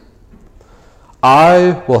Moses,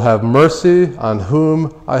 'I will have mercy on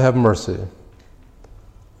whom I have mercy,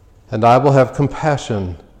 and I will have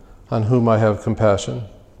compassion on whom I have compassion.'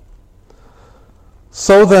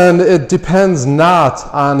 So then it depends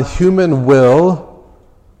not on human will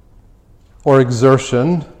or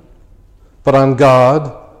exertion, but on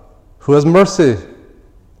God who has mercy.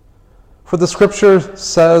 For the scripture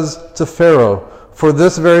says to Pharaoh, 'For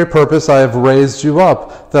this very purpose I have raised you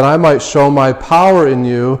up, that I might show my power in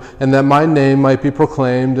you, and that my name might be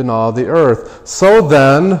proclaimed in all the earth.' So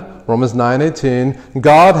then," Romans 9:18,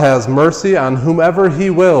 "God has mercy on whomever he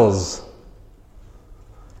wills,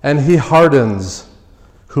 and he hardens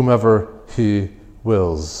whomever he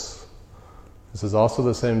wills." This is also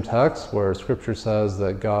the same text where Scripture says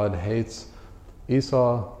that God hates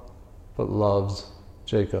Esau but loves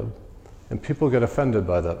Jacob. And people get offended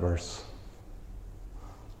by that verse.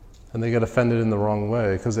 And they get offended in the wrong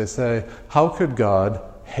way because they say, how could God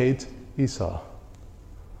hate Esau?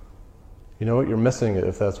 You know what? You're missing it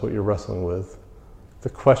if that's what you're wrestling with. The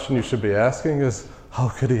question you should be asking is, how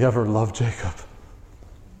could he ever love Jacob?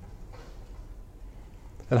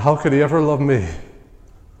 And how could he ever love me?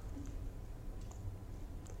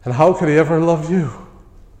 And how could he ever love you?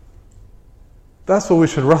 That's what we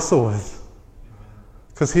should wrestle with.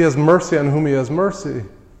 Because he has mercy on whom he has mercy.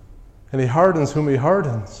 And he hardens whom he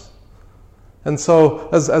hardens. And so,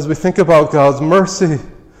 as we think about God's mercy,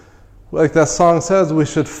 like that song says, we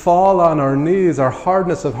should fall on our knees. Our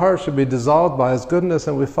hardness of heart should be dissolved by his goodness,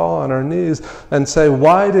 and we fall on our knees and say,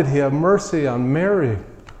 why did he have mercy on Mary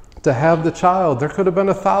to have the child? There could have been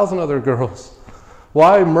 1,000 other girls.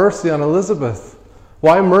 Why mercy on Elizabeth?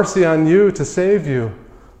 Why mercy on you to save you?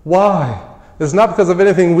 Why? It's not because of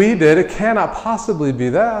anything we did. It cannot possibly be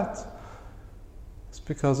that. It's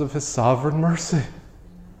because of his sovereign mercy.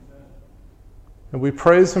 And we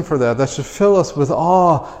praise him for that. That should fill us with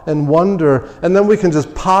awe and wonder. And then we can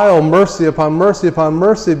just pile mercy upon mercy upon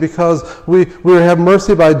mercy because we have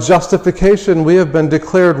mercy by justification. We have been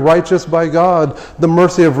declared righteous by God. The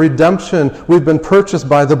mercy of redemption. We've been purchased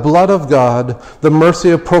by the blood of God. The mercy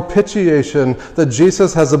of propitiation, that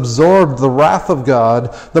Jesus has absorbed the wrath of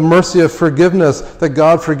God. The mercy of forgiveness, that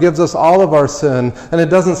God forgives us all of our sin. And it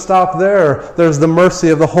doesn't stop there. There's the mercy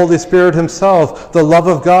of the Holy Spirit himself, the love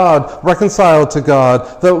of God, reconciled to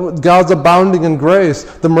God, God's abounding in grace,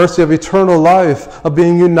 the mercy of eternal life, of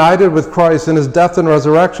being united with Christ in his death and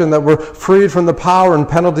resurrection, that we're freed from the power and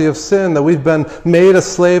penalty of sin, that we've been made a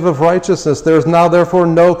slave of righteousness. There is now therefore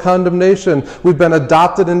no condemnation. We've been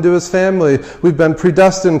adopted into his family. We've been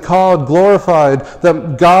predestined, called, glorified,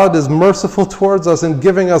 that God is merciful towards us in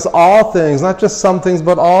giving us all things, not just some things,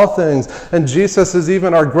 but all things. And Jesus is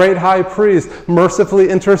even our great high priest, mercifully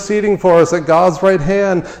interceding for us at God's right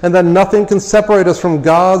hand, and that nothing can separate us from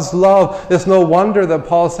God's love. It's no wonder that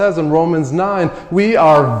Paul says in Romans 9, we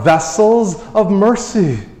are vessels of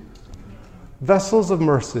mercy. Vessels of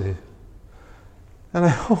mercy. And I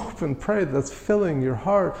hope and pray that's filling your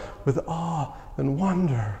heart with awe and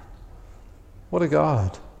wonder. What a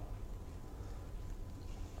God.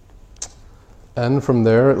 And from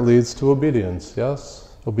there it leads to obedience.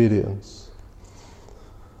 Yes? Obedience.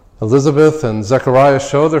 Elizabeth and Zechariah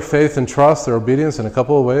show their faith and trust, their obedience in a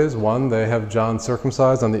couple of ways. One, they have John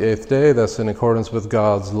circumcised on the 8th day. That's in accordance with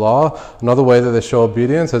God's law. Another way that they show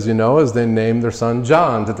obedience, as you know, is they name their son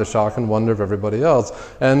John, to the shock and wonder of everybody else.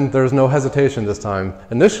 And there's no hesitation this time.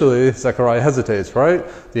 Initially, Zechariah hesitates, right?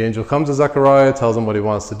 The angel comes to Zechariah, tells him what he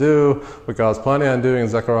wants to do, what God's planning on doing, and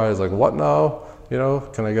Zechariah is like, what now?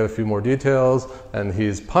 Can I get a few more details? And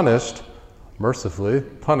he's punished, mercifully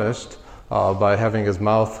punished, by having his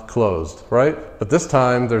mouth closed, right? But this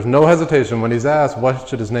time, there's no hesitation. When he's asked, what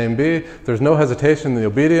should his name be? There's no hesitation in the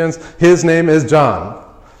obedience. His name is John.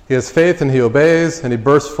 He has faith and he obeys, and he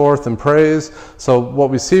bursts forth in praise. So what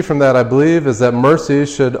we see from that, I believe, is that mercy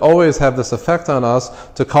should always have this effect on us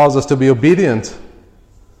to cause us to be obedient.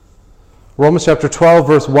 Romans chapter 12,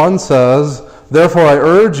 verse 1 says, "Therefore I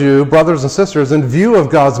urge you, brothers and sisters, in view of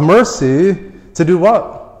God's mercy, to do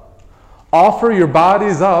what? Offer your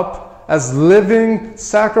bodies up as living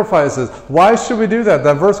sacrifices." Why should we do that?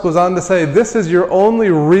 That verse goes on to say, this is your only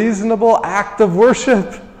reasonable act of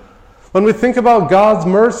worship. When we think about God's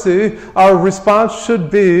mercy, our response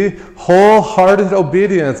should be wholehearted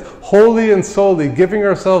obedience, wholly and solely giving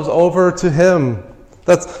ourselves over to him.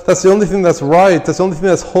 That's the only thing that's right. That's the only thing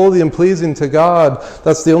that's holy and pleasing to God.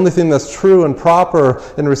 That's the only thing that's true and proper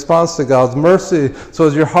in response to God's mercy. So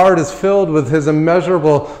as your heart is filled with His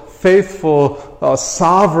immeasurable, faithful,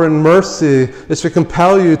 sovereign mercy, it should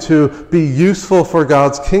compel you to be useful for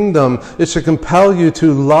God's kingdom. It should compel you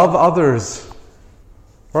to love others.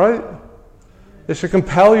 Right? It should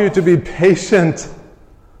compel you to be patient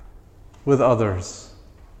with others.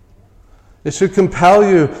 It should compel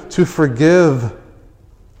you to forgive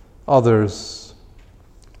others.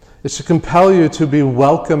 It should compel you to be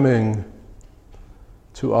welcoming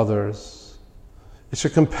to others. It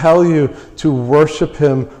should compel you to worship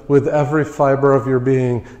Him with every fiber of your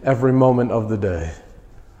being, every moment of the day.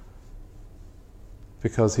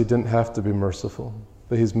 Because He didn't have to be merciful,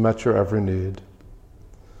 but He's met your every need.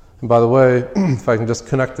 And by the way, if I can just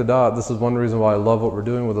connect the dot, this is one reason why I love what we're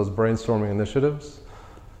doing with those brainstorming initiatives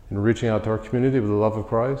and reaching out to our community with the love of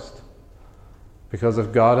Christ. Because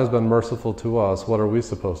if God has been merciful to us, what are we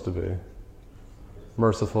supposed to be?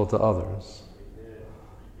 Merciful to others.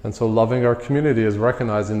 And so loving our community is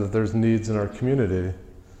recognizing that there's needs in our community,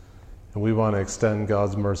 and we want to extend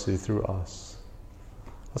God's mercy through us.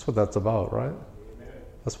 That's what that's about, right?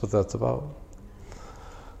 That's what that's about.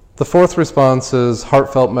 The fourth response is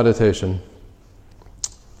heartfelt meditation.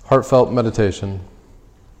 Heartfelt meditation.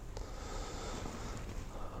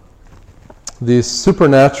 These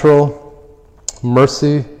supernatural,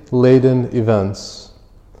 mercy-laden events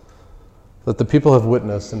that the people have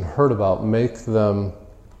witnessed and heard about make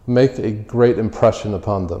a great impression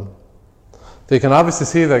upon them. They can obviously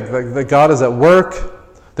see that God is at work.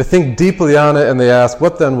 They think deeply on it and they ask,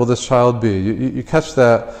 what then will this child be? You catch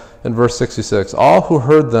that in verse 66. All who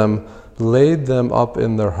heard them laid them up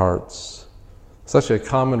in their hearts. It's actually a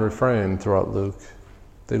common refrain throughout Luke.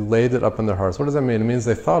 They laid it up in their hearts. What does that mean? It means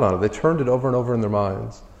they thought on it. They turned it over and over in their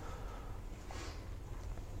minds.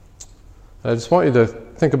 And I just want you to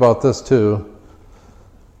think about this too.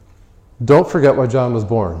 Don't forget why John was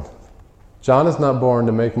born. John is not born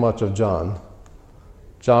to make much of John.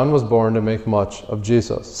 John was born to make much of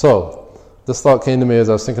Jesus. So, this thought came to me as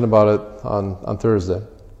I was thinking about it on Thursday.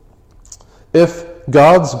 If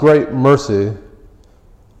God's great mercy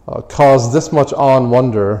caused this much awe and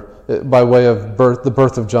wonder by way of the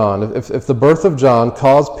birth of John, if the birth of John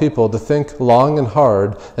caused people to think long and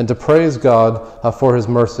hard and to praise God for His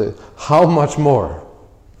mercy, how much more?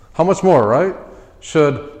 How much more, right?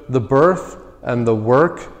 Should the birth and the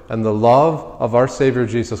work and the love of our Savior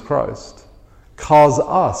Jesus Christ cause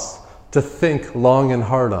us to think long and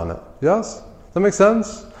hard on it? Yes? Does that make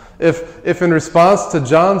sense? If in response to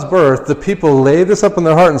John's birth, the people lay this up in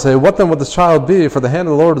their heart and say, what then will this child be? For the hand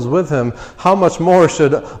of the Lord is with him. How much more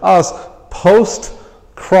should us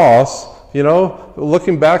post-cross,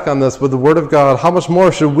 looking back on this with the Word of God, how much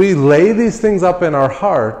more should we lay these things up in our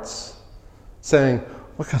hearts, saying,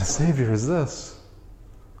 what kind of Savior is this?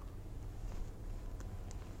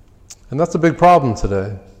 And that's a big problem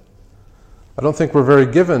today. I don't think we're very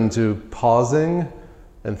given to pausing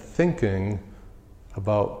and thinking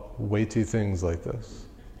about weighty things like this.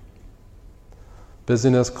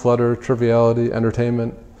 Busyness, clutter, triviality,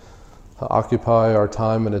 entertainment occupy our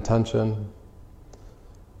time and attention.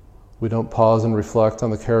 We don't pause and reflect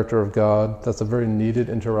on the character of God. That's a very needed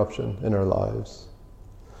interruption in our lives.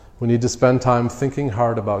 We need to spend time thinking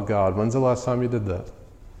hard about God. When's the last time you did that?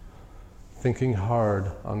 Thinking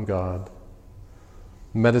hard on God.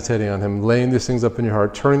 Meditating on Him, laying these things up in your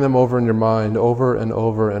heart, turning them over in your mind over and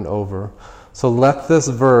over and over. So let this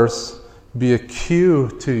verse be a cue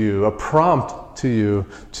to you, a prompt to you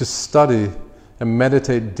to study and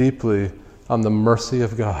meditate deeply on the mercy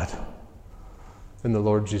of God in the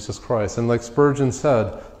Lord Jesus Christ. And like Spurgeon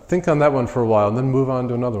said, think on that one for a while and then move on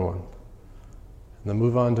to another one. And then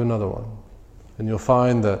move on to another one. And you'll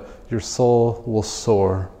find that your soul will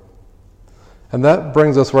soar. And that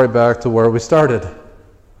brings us right back to where we started.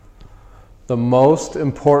 The most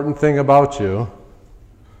important thing about you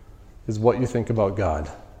is what you think about God.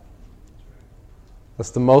 That's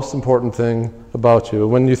the most important thing about you.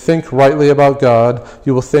 When you think rightly about God,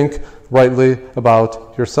 you will think rightly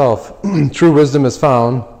about yourself. True wisdom is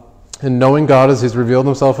found in knowing God as He's revealed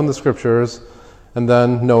Himself in the Scriptures, and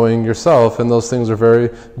then knowing yourself, and those things are very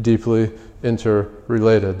deeply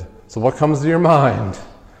interrelated. So what comes to your mind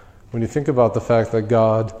when you think about the fact that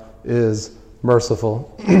God is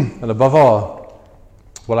merciful? And above all,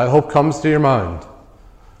 what I hope comes to your mind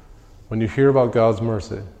when you hear about God's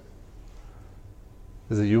mercy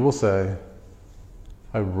is that you will say,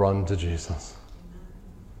 I run to Jesus.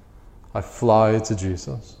 I fly to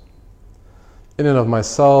Jesus. In and of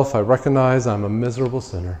myself, I recognize I'm a miserable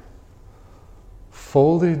sinner,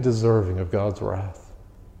 fully deserving of God's wrath.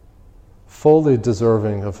 fully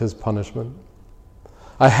deserving of his punishment.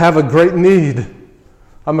 I have a great need.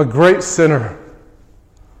 I'm a great sinner.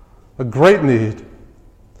 A great need.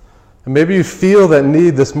 And maybe you feel that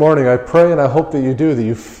need this morning. I pray and I hope that you do, that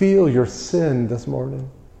you feel your sin this morning.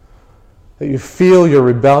 That you feel your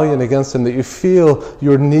rebellion against him, that you feel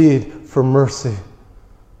your need for mercy.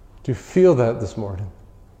 Do you feel that this morning?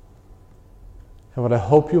 And what I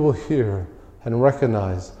hope you will hear and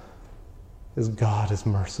recognize is God is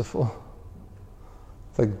merciful.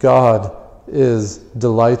 That God is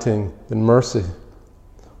delighting in mercy.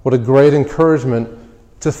 What a great encouragement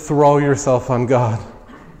to throw yourself on God.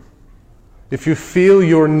 If you feel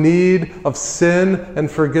your need of sin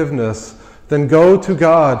and forgiveness, then go to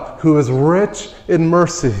God who is rich in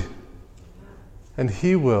mercy, and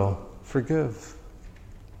he will forgive.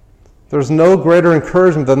 There's no greater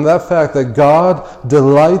encouragement than that fact that God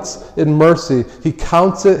delights in mercy. He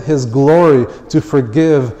counts it his glory to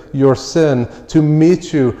forgive your sin, to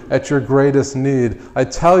meet you at your greatest need. I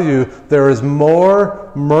tell you, there is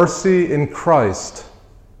more mercy in Christ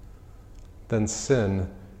than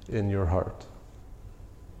sin in your heart.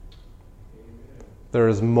 There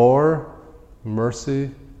is more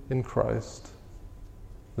mercy in Christ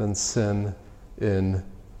than sin in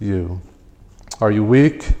you. Are you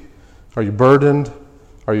weak? Are you burdened?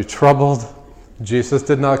 Are you troubled? Jesus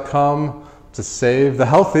did not come to save the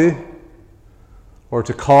healthy or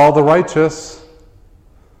to call the righteous,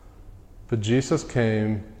 but Jesus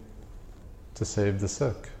came to save the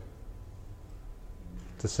sick,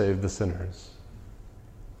 to save the sinners.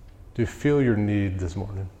 Do you feel your need this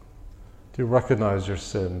morning? Do you recognize your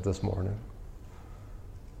sin this morning?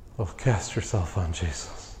 Oh, cast yourself on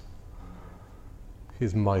Jesus.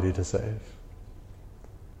 He's mighty to save.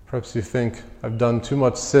 Perhaps you think, I've done too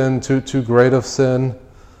much sin, too great of sin.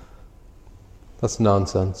 That's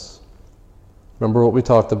nonsense. Remember what we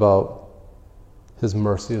talked about. His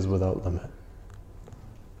mercy is without limit.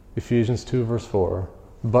 Ephesians 2 verse 4,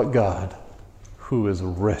 but God, who is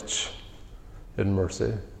rich in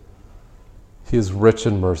mercy. He is rich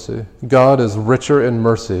in mercy. God is richer in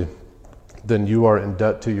mercy than you are in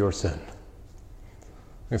debt to your sin.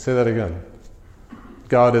 I can say that again.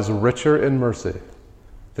 God is richer in mercy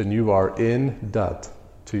than you are in debt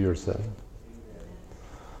to your sin.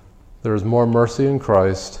 There is more mercy in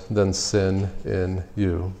Christ than sin in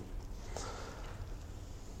you.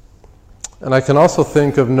 And I can also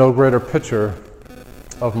think of no greater picture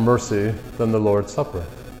of mercy than the Lord's Supper.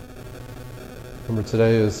 Remember,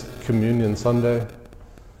 today is Communion Sunday.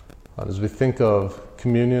 As we think of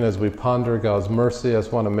communion, as we ponder God's mercy, I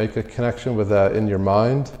just want to make a connection with that in your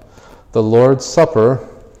mind. The Lord's Supper,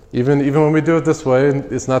 even when we do it this way,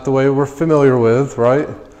 it's not the way we're familiar with, right?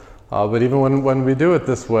 But even when we do it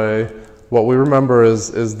this way, what we remember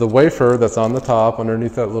is the wafer that's on the top,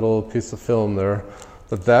 underneath that little piece of film there,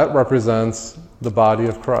 that represents the body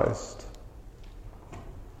of Christ,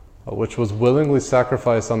 which was willingly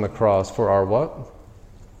sacrificed on the cross for our what?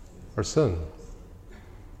 Our sin.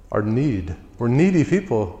 Our need. We're needy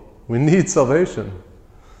people. We need salvation.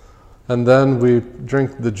 And then we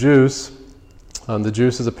drink the juice. And the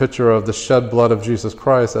juice is a picture of the shed blood of Jesus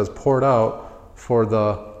Christ as poured out for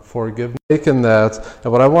the forgiveness. Taken that,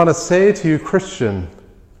 and what I want to say to you, Christian,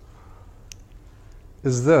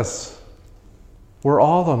 is this: we're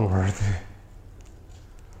all unworthy.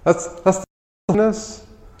 That's the goodness.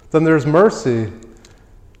 Then there's mercy,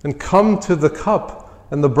 and come to the cup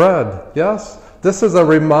and the bread. Yes, this is a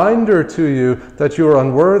reminder to you that you are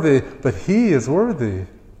unworthy, but He is worthy.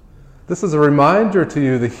 This is a reminder to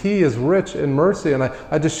you that He is rich in mercy. And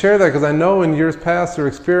I just share that because I know in years past through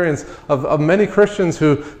experience of many Christians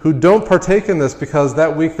who don't partake in this because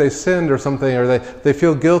that week they sinned or something, or they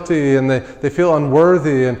feel guilty and they feel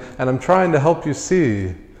unworthy. And I'm trying to help you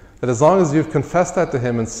see that as long as you've confessed that to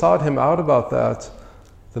Him and sought Him out about that,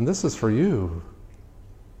 then this is for you.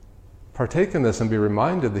 Partake in this and be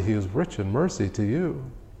reminded that He is rich in mercy to you.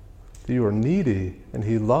 That you are needy and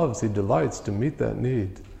He loves, He delights to meet that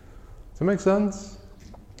need. Does that make sense?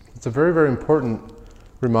 It's a very, very important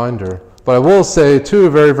reminder. But I will say,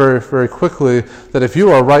 too, very, very, very quickly, that if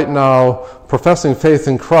you are right now professing faith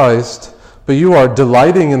in Christ, but you are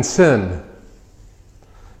delighting in sin,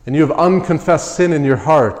 and you have unconfessed sin in your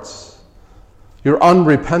heart, you're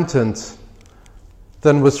unrepentant,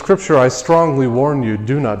 then with Scripture I strongly warn you,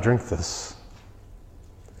 do not drink this.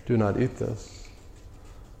 Do not eat this.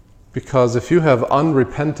 Because if you have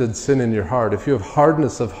unrepented sin in your heart, if you have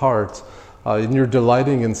hardness of heart, and you're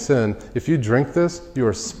delighting in sin, if you drink this, you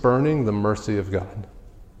are spurning the mercy of God.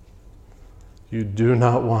 You do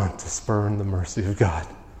not want to spurn the mercy of God.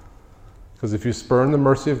 Because if you spurn the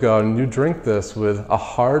mercy of God and you drink this with a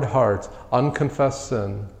hard heart, unconfessed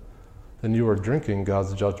sin, then you are drinking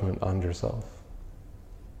God's judgment on yourself.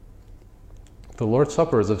 The Lord's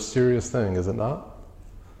Supper is a serious thing, is it not?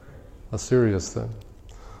 A serious thing.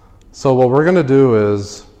 So what we're going to do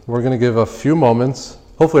is we're going to give a few moments.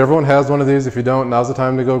 Hopefully everyone has one of these. If you don't, now's the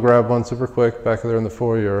time to go grab one super quick back there in the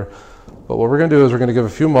foyer. But what we're going to do is we're going to give a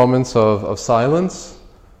few moments of silence.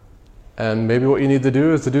 And maybe what you need to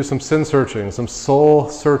do is to do some sin searching, some soul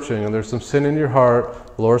searching. And there's some sin in your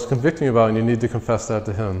heart the Lord's convicting you about, and you need to confess that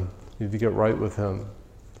to Him. You need to get right with Him.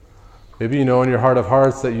 Maybe you know in your heart of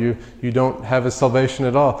hearts that you don't have His salvation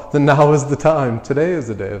at all. Then now is the time. Today is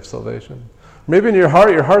the day of salvation. Maybe in your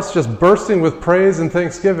heart's just bursting with praise and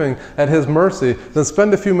thanksgiving at His mercy. Then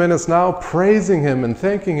spend a few minutes now praising Him and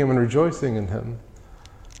thanking Him and rejoicing in Him.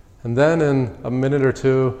 And then in a minute or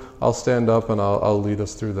two, I'll stand up and I'll lead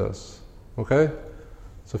us through this. Okay?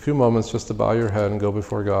 So a few moments just to bow your head and go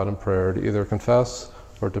before God in prayer to either confess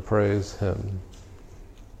or to praise Him.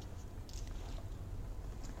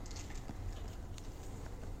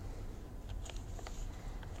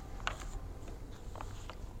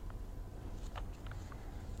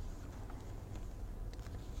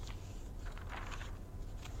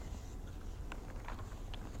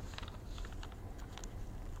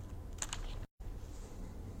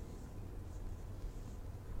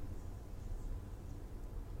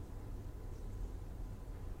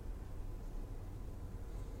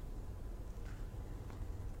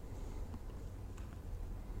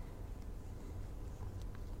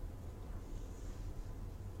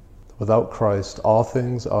 Without Christ, all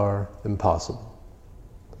things are impossible.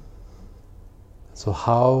 So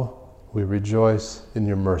how we rejoice in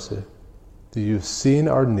your mercy. That you've seen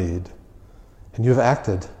our need, and you've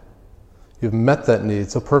acted. You've met that need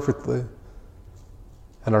so perfectly.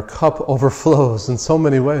 And our cup overflows in so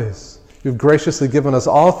many ways. You've graciously given us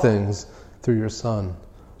all things through your Son,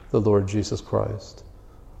 the Lord Jesus Christ.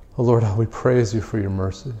 Oh Lord, how we praise you for your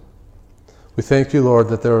mercy. We thank you, Lord,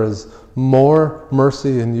 that there is more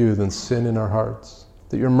mercy in you than sin in our hearts.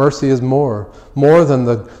 That your mercy is more than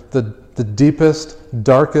the deepest,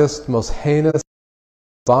 darkest, most heinous,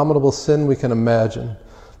 abominable sin we can imagine.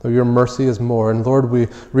 Though your mercy is more. And Lord, we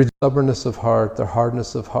read stubbornness of heart, their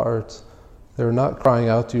hardness of heart. They're not crying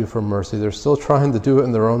out to you for mercy. They're still trying to do it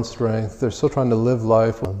in their own strength. They're still trying to live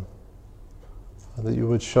life. That you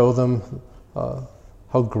would show them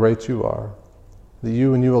how great you are. That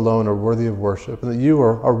you and you alone are worthy of worship, and that you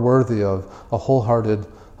are worthy of a wholehearted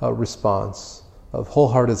response, of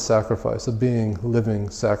wholehearted sacrifice, of being living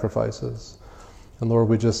sacrifices. And Lord,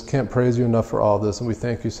 we just can't praise you enough for all this, and we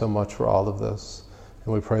thank you so much for all of this.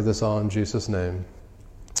 And we pray this all in Jesus' name.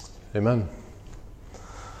 Amen.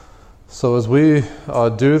 So as we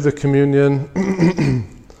do the communion,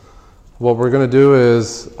 what we're going to do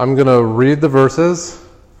is I'm going to read the verses,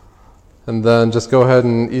 and then just go ahead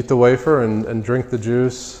and eat the wafer and drink the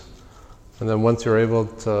juice. And then once you're able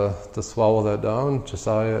to swallow that down,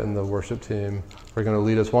 Josiah and the worship team are going to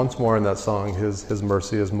lead us once more in that song, His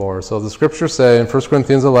mercy is more. So the scriptures say in 1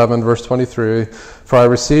 Corinthians 11, verse 23, "For I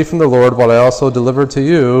received from the Lord what I also delivered to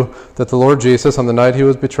you, that the Lord Jesus, on the night He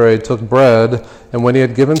was betrayed, took bread, and when He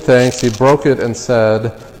had given thanks, He broke it and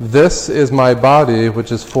said, 'This is my body,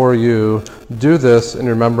 which is for you. Do this in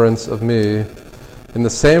remembrance of me.' In the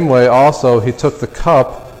same way also He took the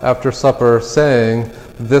cup after supper, saying,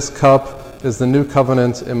 'This cup is the new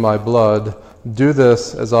covenant in my blood. Do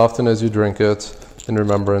this as often as you drink it in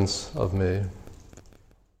remembrance of me.'"